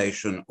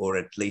demilitarization or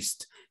at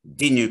least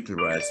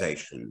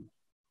denuclearization,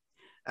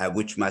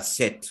 which must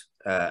set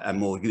a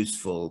more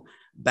useful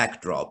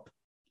backdrop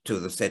to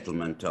the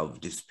settlement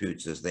of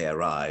disputes as they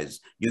arise,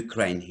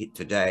 Ukraine hit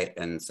today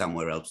and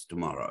somewhere else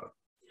tomorrow.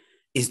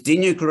 Is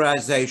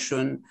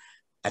denuclearization,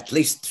 at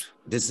least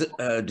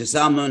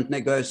disarmament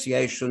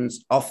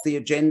negotiations, off the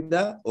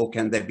agenda, or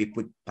can they be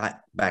put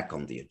back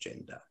on the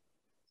agenda?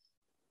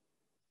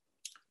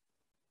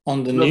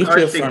 On the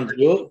nuclear front,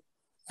 Joe,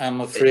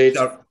 I'm afraid...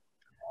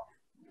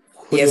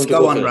 Yes,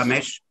 go on,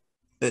 Ramesh.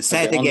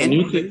 Say it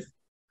again.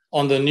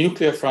 On the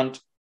nuclear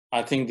front,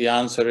 I think the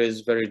answer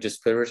is very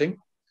dispiriting.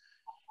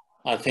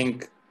 I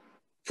think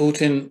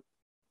Putin,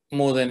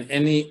 more than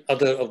any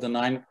other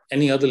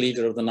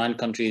leader of the 9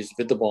 countries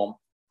with the bomb,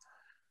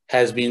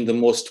 has been the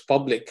most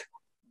public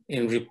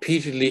in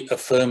repeatedly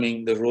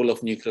affirming the role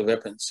of nuclear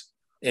weapons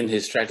in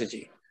his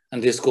strategy.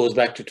 And this goes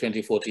back to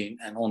 2014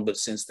 and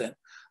onwards since then.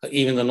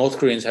 Even the North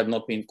Koreans have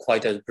not been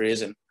quite as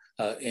brazen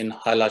in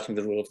highlighting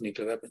the role of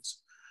nuclear weapons.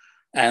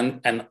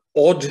 And an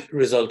odd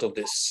result of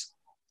this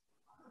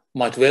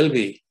might well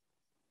be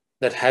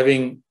that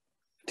having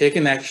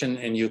taken action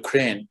in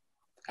Ukraine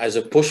as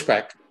a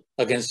pushback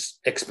against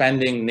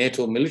expanding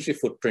NATO military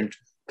footprint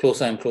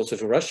closer and closer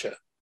to Russia,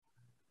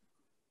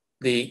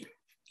 the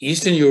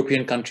Eastern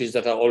European countries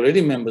that are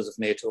already members of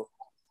NATO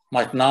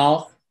might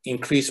now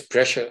increase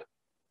pressure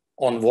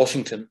on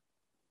Washington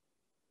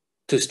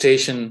to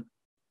station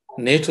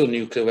NATO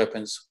nuclear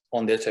weapons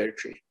on their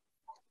territory.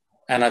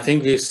 And I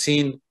think we've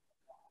seen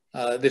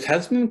that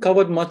hasn't been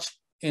covered much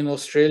in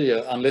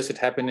Australia, unless it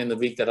happened in the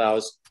week that I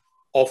was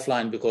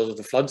offline because of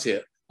the floods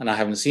here, and I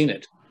haven't seen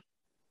it.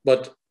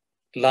 But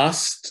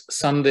last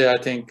Sunday, I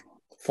think,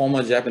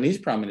 former Japanese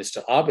Prime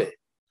Minister Abe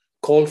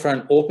called for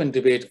an open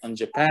debate on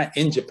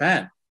in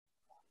Japan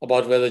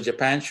about whether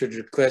Japan should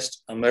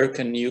request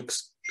American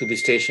nukes to be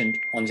stationed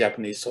on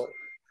Japanese soil.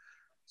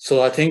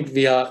 So I think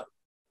we are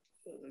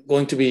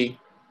going to be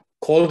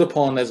called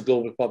upon as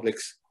global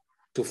publics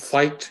to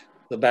fight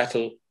the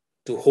battle,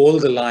 to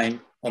hold the line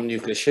on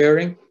nuclear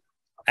sharing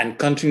and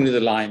continue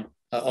the line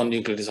on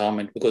nuclear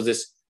disarmament, because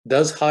this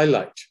does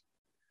highlight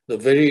the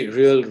very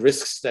real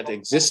risks that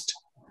exist.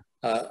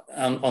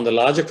 On the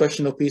larger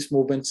question of peace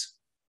movements,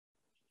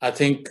 I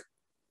think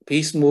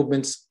peace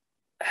movements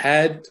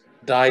had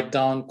died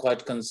down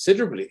quite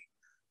considerably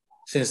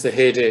since the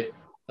heyday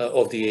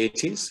of the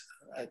 80s,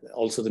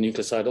 also the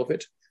nuclear side of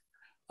it.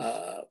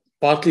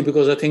 Partly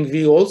because I think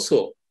we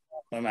also,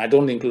 I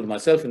don't include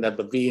myself in that,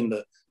 but we in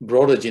the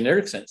broader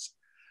generic sense,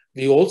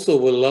 we also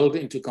were lulled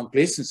into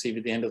complacency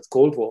with the end of the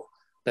Cold War,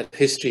 that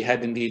history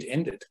had indeed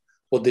ended.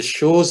 What this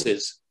shows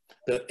is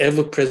the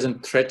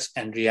ever-present threats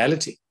and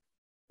reality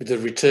with the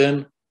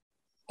return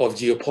of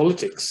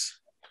geopolitics,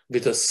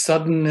 with a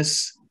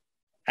suddenness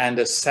and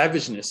a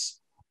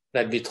savageness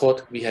that we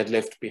thought we had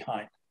left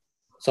behind.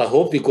 So I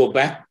hope we go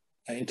back,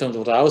 in terms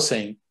of what I was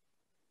saying,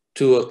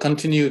 to a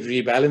continued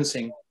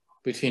rebalancing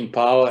between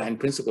power and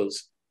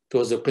principles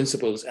towards the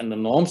principles and the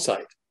norm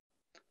side.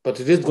 But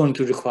it is going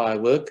to require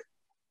work,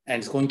 and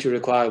it's going to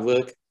require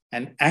work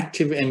and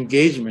active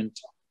engagement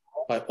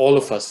by all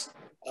of us,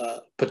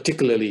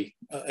 particularly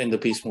in the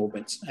peace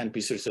movements and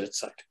peace research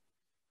side.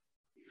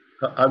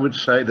 I would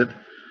say that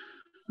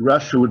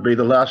Russia would be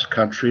the last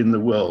country in the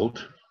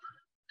world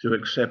to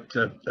accept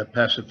a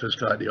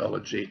pacifist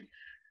ideology.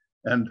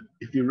 And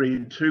if you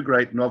read 2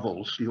 great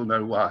novels, you'll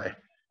know why.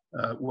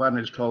 One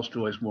is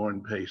Tolstoy's War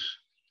and Peace,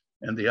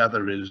 and the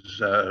other is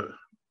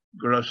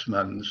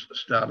Grossman's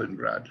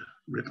Stalingrad,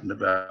 written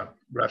about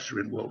Russia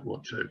in World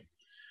War II.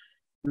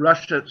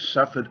 Russia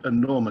suffered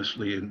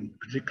enormously in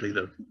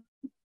particularly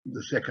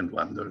the second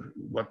one,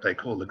 what they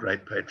call the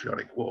Great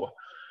Patriotic War.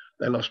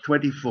 They lost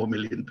 24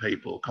 million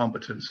people,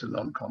 combatants and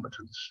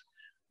non-combatants.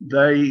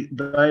 They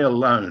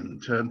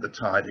alone turned the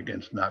tide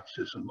against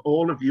Nazism.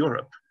 All of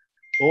Europe,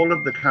 all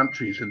of the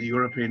countries in the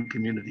European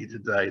community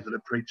today that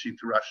are preaching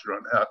to Russia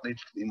on how it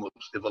needs to be more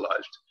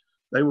civilized,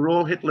 they were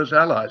all Hitler's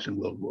allies in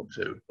World War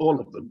II, all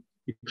of them,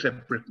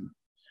 except Britain.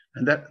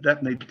 And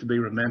that needs to be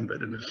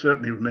remembered, and it's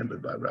certainly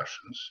remembered by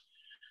Russians.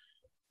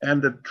 And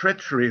the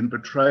treachery and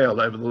betrayal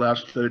over the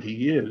last 30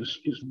 years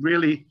is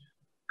really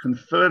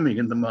confirming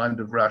in the mind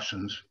of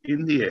Russians,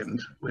 in the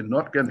end, we're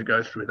not going to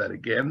go through that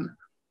again.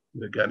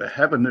 We're going to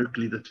have a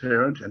nuclear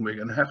deterrent, and we're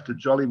going to have to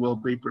jolly well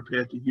be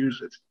prepared to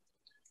use it.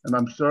 And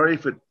I'm sorry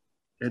if it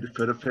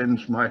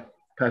offends my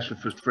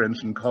pacifist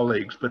friends and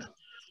colleagues, but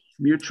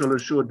mutual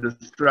assured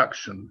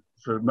destruction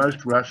for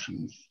most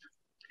Russians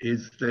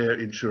is their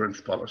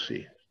insurance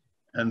policy,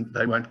 and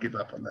they won't give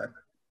up on that.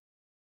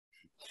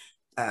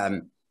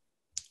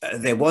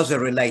 There was a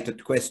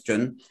related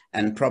question,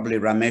 and probably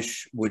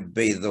Ramesh would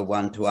be the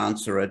one to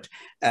answer it.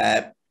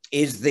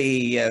 Is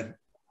the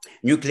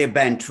nuclear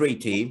ban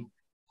treaty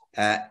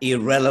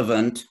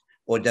irrelevant,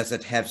 or does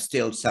it have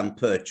still some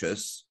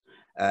purchase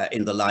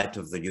in the light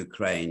of the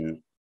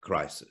Ukraine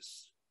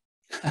crisis?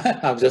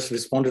 I've just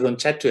responded on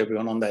chat to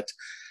everyone on that.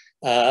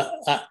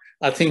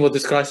 I think what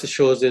this crisis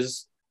shows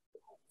is,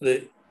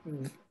 with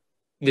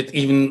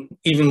even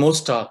more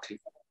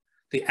starkly,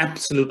 the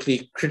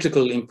absolutely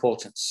critical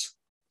importance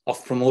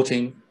of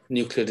promoting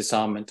nuclear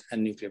disarmament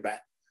and nuclear ban.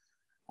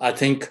 I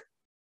think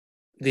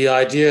the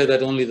idea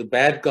that only the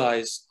bad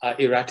guys are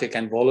erratic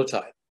and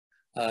volatile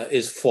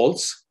is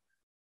false.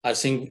 I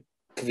think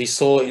we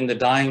saw in the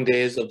dying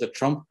days of the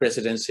Trump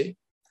presidency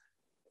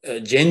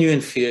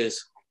genuine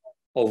fears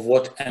of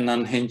what an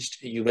unhinged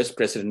US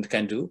president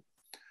can do.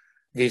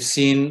 We've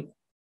seen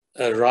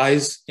a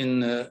rise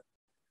in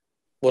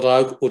what I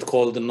would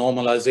call the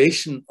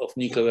normalization of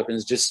nuclear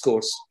weapons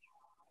discourse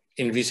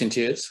in recent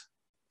years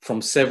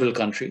from several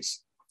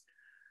countries.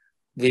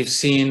 We've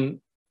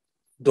seen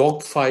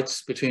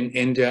dogfights between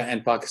India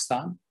and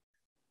Pakistan.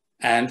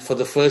 And for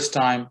the first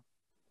time,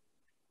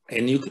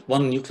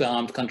 one nuclear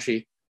armed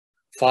country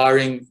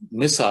firing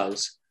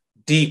missiles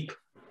deep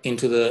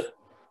into the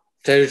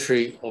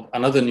territory of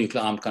another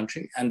nuclear armed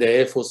country, and their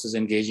air forces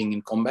engaging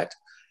in combat.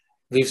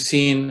 We've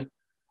seen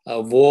a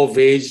war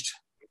waged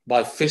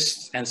by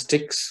fists and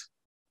sticks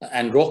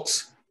and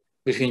rocks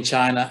between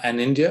China and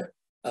India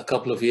a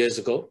couple of years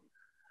ago.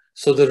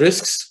 So the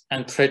risks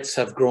and threats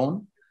have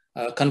grown.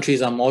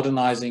 Countries are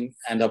modernizing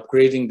and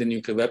upgrading the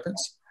nuclear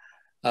weapons.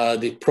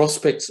 The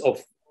prospects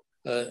of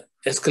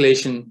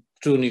escalation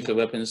through nuclear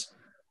weapons,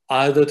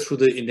 either through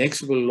the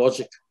inexorable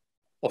logic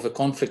of a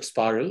conflict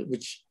spiral,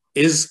 which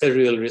is a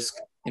real risk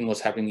in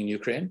what's happening in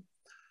Ukraine,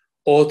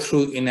 or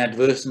through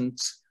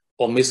inadvertence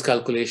or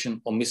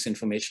miscalculation or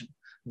misinformation.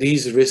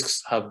 These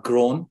risks have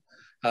grown.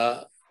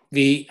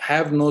 We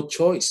have no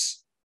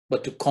choice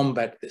but to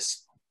combat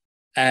this.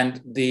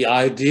 And the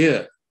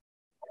idea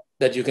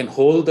that you can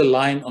hold the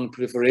line on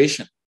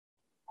proliferation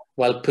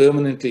while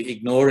permanently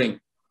ignoring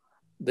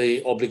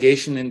the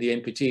obligation in the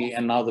NPT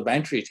and now the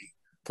Ban Treaty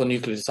for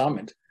nuclear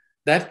disarmament,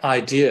 that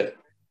idea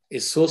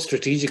is so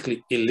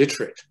strategically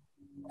illiterate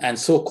and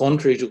so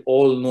contrary to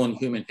all known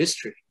human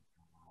history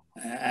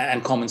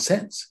and common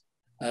sense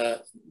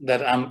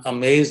that I'm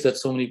amazed that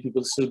so many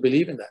people still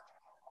believe in that.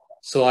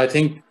 So I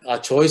think our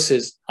choice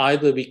is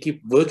either we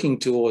keep working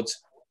towards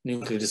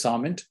nuclear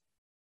disarmament,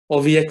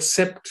 or we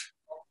accept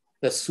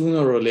that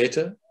sooner or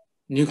later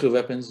nuclear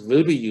weapons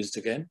will be used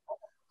again.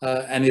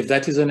 And if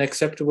that is an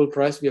acceptable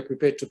price we are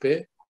prepared to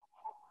pay,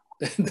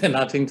 then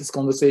I think this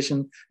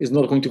conversation is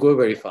not going to go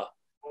very far.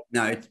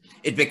 No,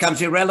 it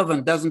becomes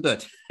irrelevant, doesn't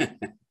it?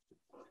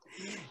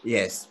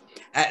 Yes.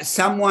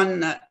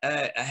 Someone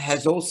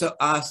has also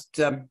asked,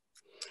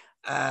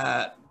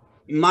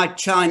 might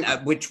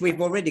China, which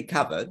we've already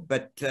covered,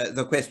 but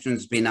the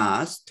question's been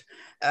asked,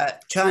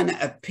 China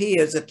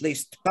appears, at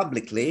least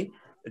publicly,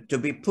 to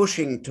be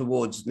pushing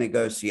towards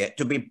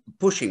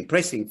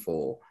pressing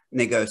for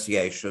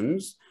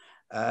negotiations.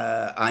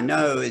 I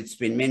know it's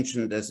been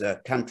mentioned as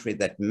a country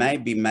that may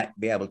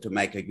be able to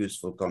make a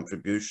useful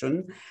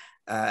contribution.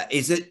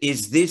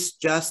 Is this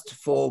just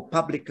for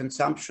public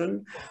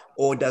consumption,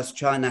 or does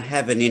China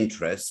have an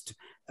interest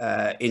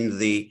in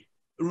the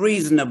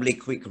reasonably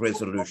quick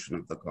resolution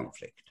of the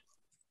conflict?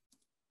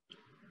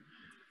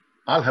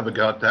 I'll have a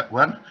go at that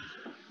one.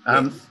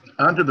 Yes.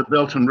 Under the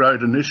Belt and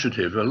Road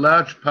Initiative, a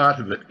large part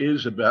of it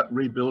is about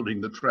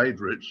rebuilding the trade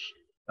routes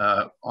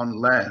on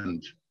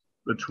land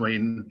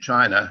between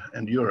China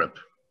and Europe.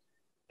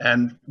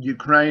 And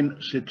Ukraine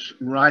sits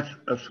right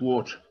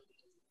athwart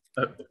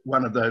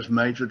one of those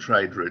major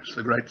trade routes,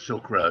 the Great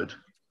Silk Road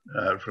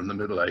from the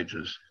Middle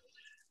Ages.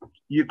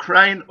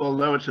 Ukraine,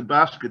 although it's a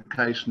basket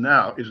case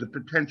now, is a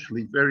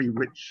potentially very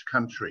rich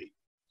country.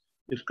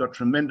 It's got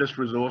tremendous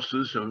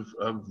resources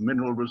of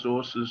mineral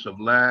resources, of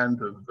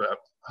land, of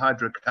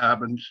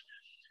hydrocarbons.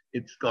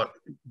 It's got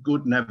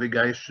good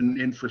navigation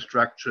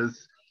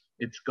infrastructures.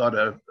 It's got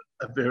a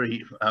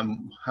very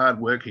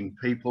hardworking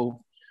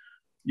people.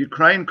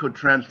 Ukraine could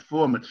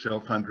transform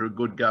itself under a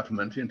good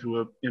government into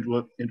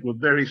a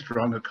very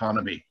strong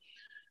economy.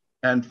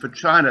 And for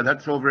China,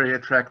 that's all very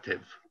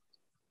attractive.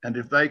 And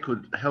if they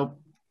could help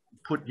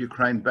put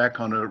Ukraine back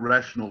on a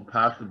rational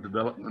path of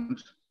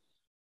development,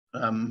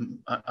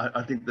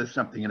 I think there's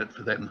something in it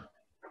for them.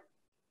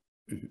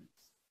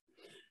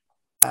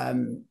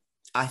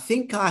 I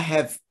think I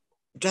have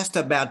just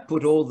about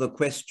put all the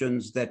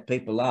questions that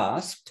people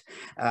asked,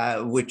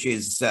 which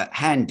is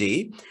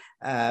handy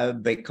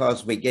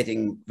because we're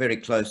getting very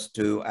close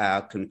to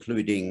our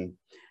concluding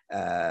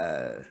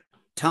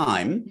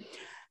time.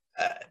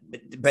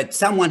 But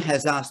someone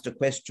has asked a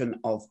question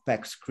of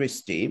Pax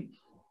Christi.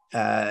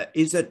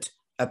 Is it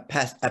a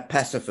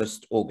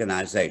pacifist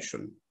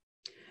organization?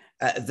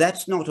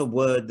 That's not a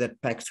word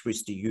that Pax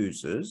Christi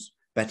uses,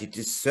 but it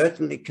is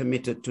certainly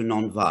committed to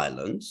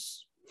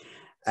non-violence.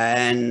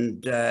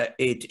 And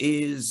it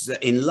is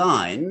in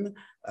line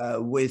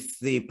with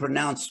the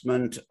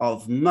pronouncement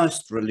of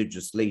most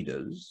religious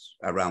leaders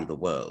around the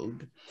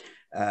world,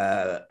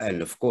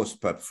 and of course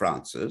Pope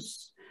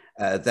Francis,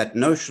 that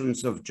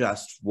notions of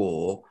just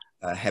war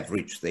have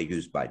reached their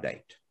use-by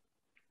date,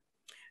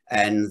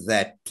 and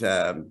that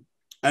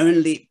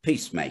only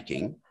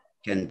peacemaking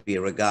can be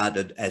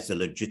regarded as a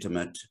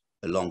legitimate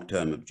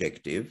long-term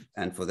objective,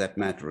 and for that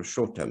matter, a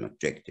short-term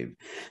objective.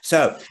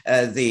 So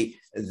the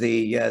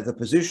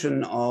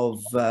position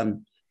of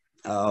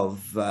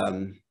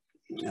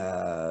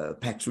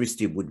Pax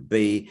Christi would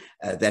be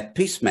that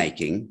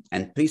peacemaking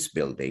and peace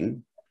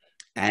building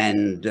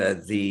and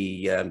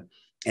the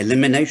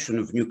elimination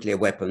of nuclear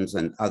weapons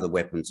and other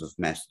weapons of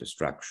mass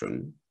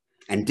destruction,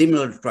 and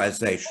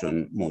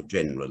demilitarization more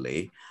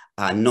generally,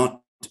 are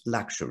not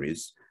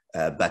luxuries,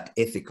 but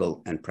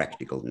ethical and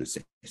practical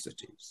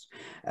necessities,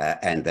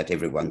 and that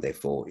everyone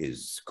therefore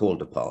is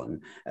called upon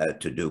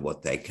to do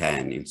what they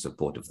can in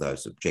support of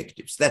those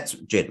objectives. That's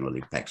generally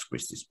Pax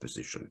Christi's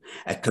position,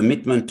 a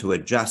commitment to a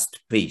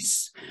just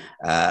peace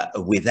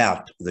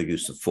without the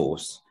use of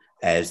force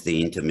as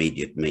the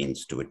intermediate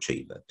means to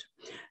achieve it.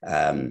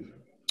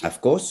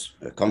 Of course,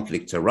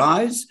 conflicts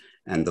arise,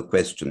 and the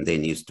question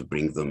then is to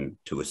bring them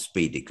to a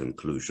speedy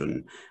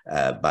conclusion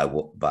by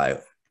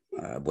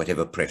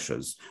whatever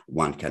pressures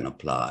one can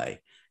apply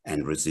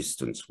and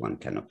resistance one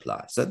can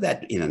apply. So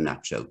that, in a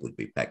nutshell, would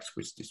be Pax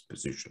Christi's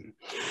position.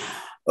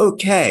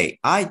 Okay,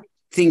 I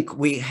think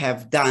we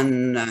have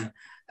done,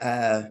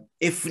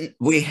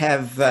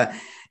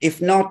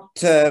 if not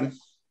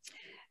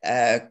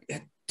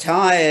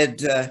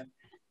tired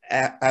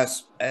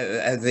us,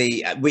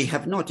 we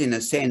have not, in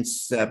a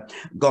sense,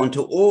 gone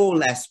to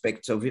all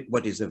aspects of it,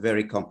 what is a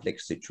very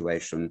complex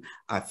situation.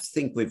 I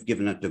think we've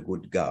given it a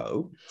good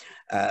go.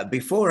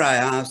 Before I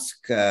ask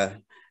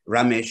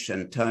Ramesh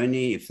and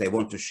Tony if they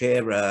want to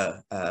share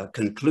a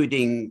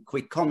concluding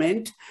quick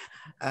comment,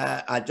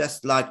 I'd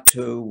just like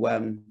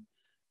to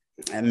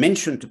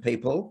mention to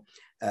people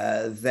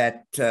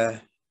that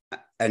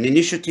an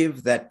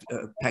initiative that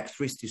Pax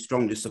Christi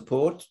strongly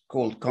support,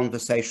 called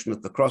Conversation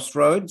at the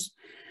Crossroads,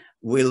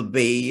 will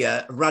be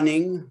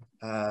running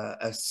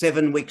a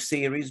 7-week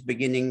series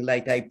beginning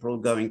late April,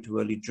 going to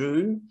early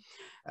June,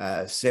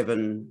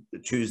 7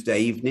 Tuesday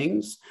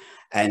evenings.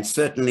 And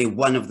certainly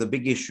one of the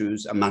big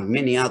issues, among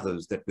many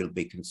others that we'll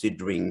be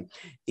considering,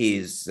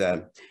 is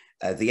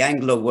the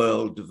Anglo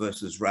world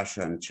versus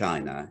Russia and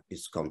China.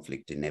 Is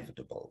conflict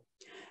inevitable?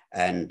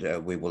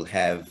 And we will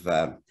have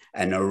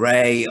an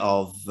array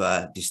of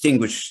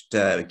distinguished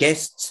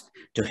guests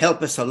to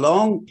help us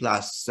along,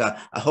 plus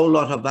a whole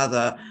lot of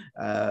other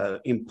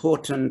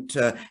important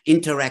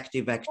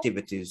interactive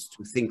activities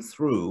to think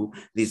through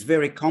this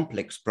very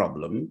complex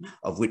problem,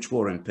 of which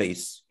war and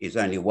peace is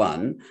only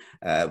one.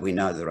 We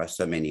know there are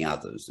so many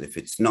others. If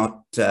it's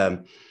not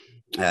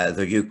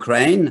the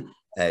Ukraine,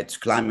 it's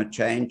climate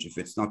change. If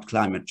it's not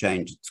climate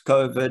change, it's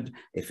COVID.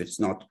 If it's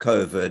not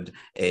COVID,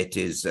 it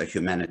is a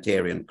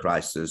humanitarian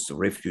crisis,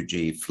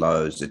 refugee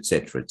flows,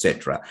 etc.,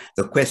 etc.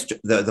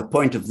 The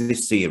point of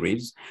this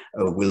series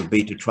will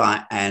be to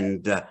try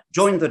and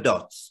join the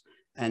dots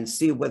and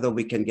see whether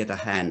we can get a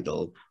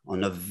handle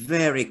on a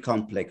very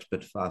complex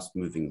but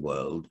fast-moving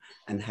world,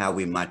 and how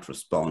we might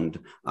respond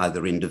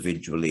either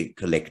individually,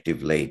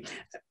 collectively,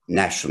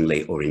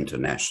 nationally or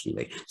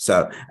internationally.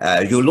 So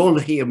you'll all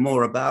hear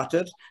more about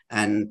it,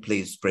 and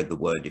please spread the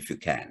word if you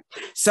can.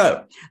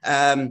 So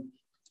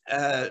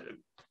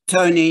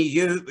Tony,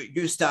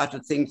 you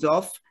started things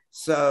off,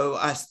 so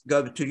I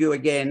go to you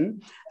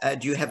again.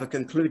 Do you have a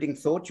concluding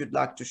thought you'd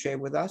like to share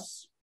with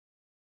us?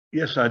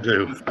 Yes, I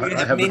do.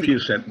 I have a few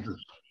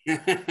sentences.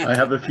 I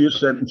have a few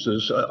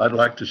sentences I'd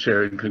like to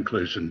share in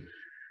conclusion.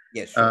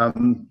 Yes, sure.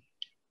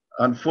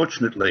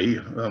 Unfortunately,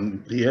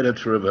 the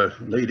editor of a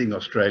leading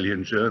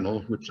Australian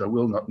journal, which I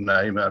will not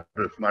name out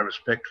of my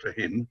respect for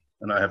him,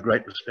 and I have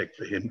great respect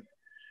for him,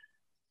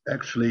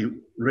 actually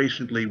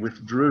recently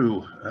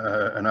withdrew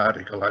an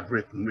article I'd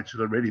written, which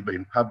had already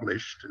been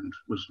published and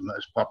was the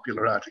most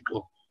popular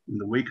article in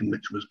the week in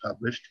which it was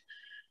published,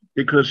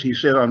 because he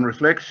said on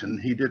reflection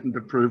he didn't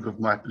approve of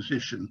my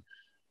position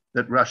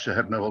that Russia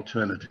had no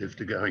alternative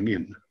to going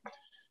in.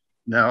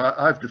 Now,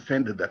 I've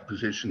defended that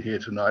position here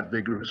tonight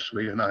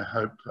vigorously, and I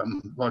hope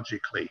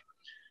logically.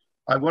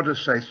 I want to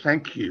say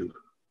thank you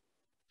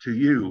to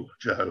you,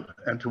 Joe,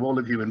 and to all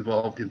of you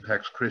involved in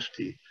Pax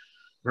Christi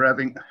for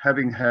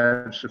having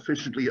had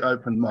sufficiently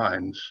open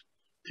minds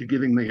to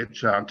giving me a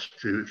chance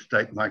to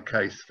state my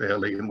case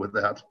fairly and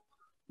without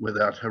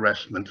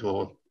harassment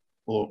or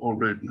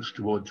rudeness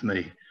towards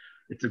me.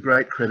 It's a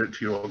great credit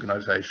to your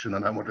organization,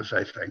 and I want to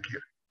say thank you.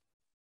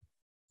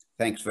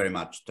 Thanks very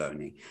much,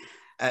 Tony.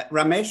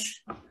 Ramesh?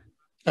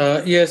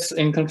 Yes,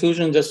 in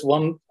conclusion, just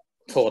one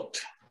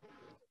thought.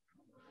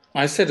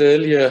 I said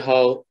earlier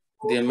how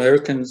the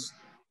Americans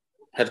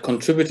had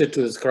contributed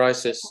to this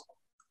crisis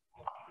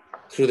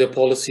through their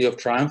policy of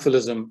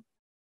triumphalism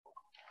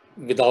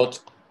without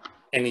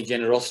any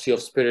generosity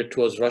of spirit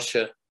towards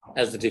Russia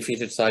as the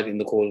defeated side in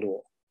the Cold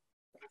War.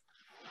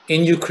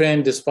 In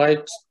Ukraine,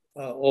 despite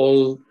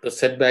all the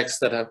setbacks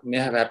that may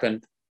have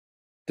happened,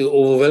 the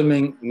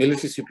overwhelming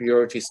military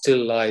superiority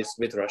still lies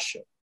with Russia.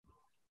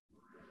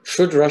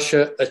 Should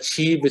Russia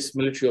achieve its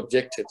military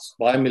objectives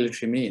by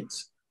military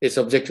means,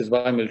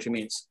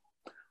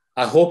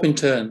 I hope in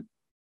turn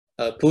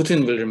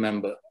Putin will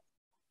remember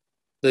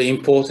the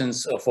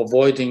importance of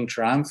avoiding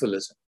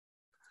triumphalism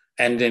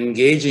and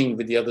engaging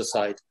with the other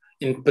side,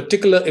 in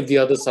particular if the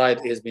other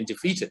side has been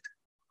defeated,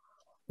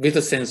 with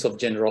a sense of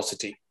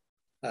generosity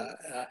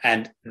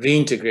and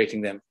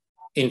reintegrating them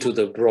into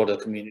the broader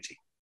community.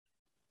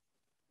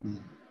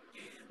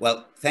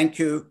 Well, thank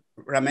you,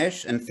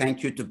 Ramesh, and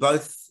thank you to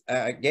both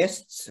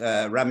guests,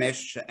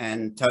 Ramesh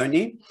and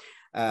Tony,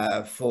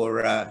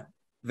 for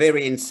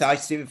very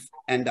incisive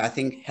and I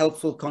think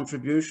helpful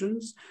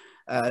contributions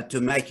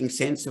to making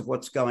sense of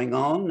what's going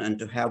on and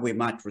to how we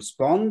might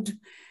respond.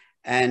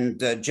 And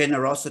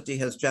generosity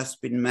has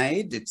just been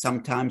made. It's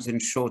sometimes in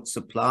short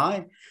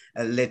supply.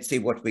 Let's see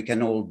what we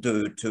can all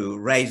do to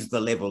raise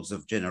the levels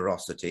of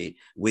generosity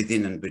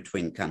within and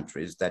between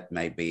countries. That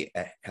may be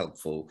a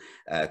helpful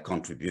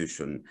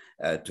contribution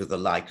to the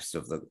likes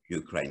of the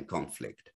Ukraine conflict.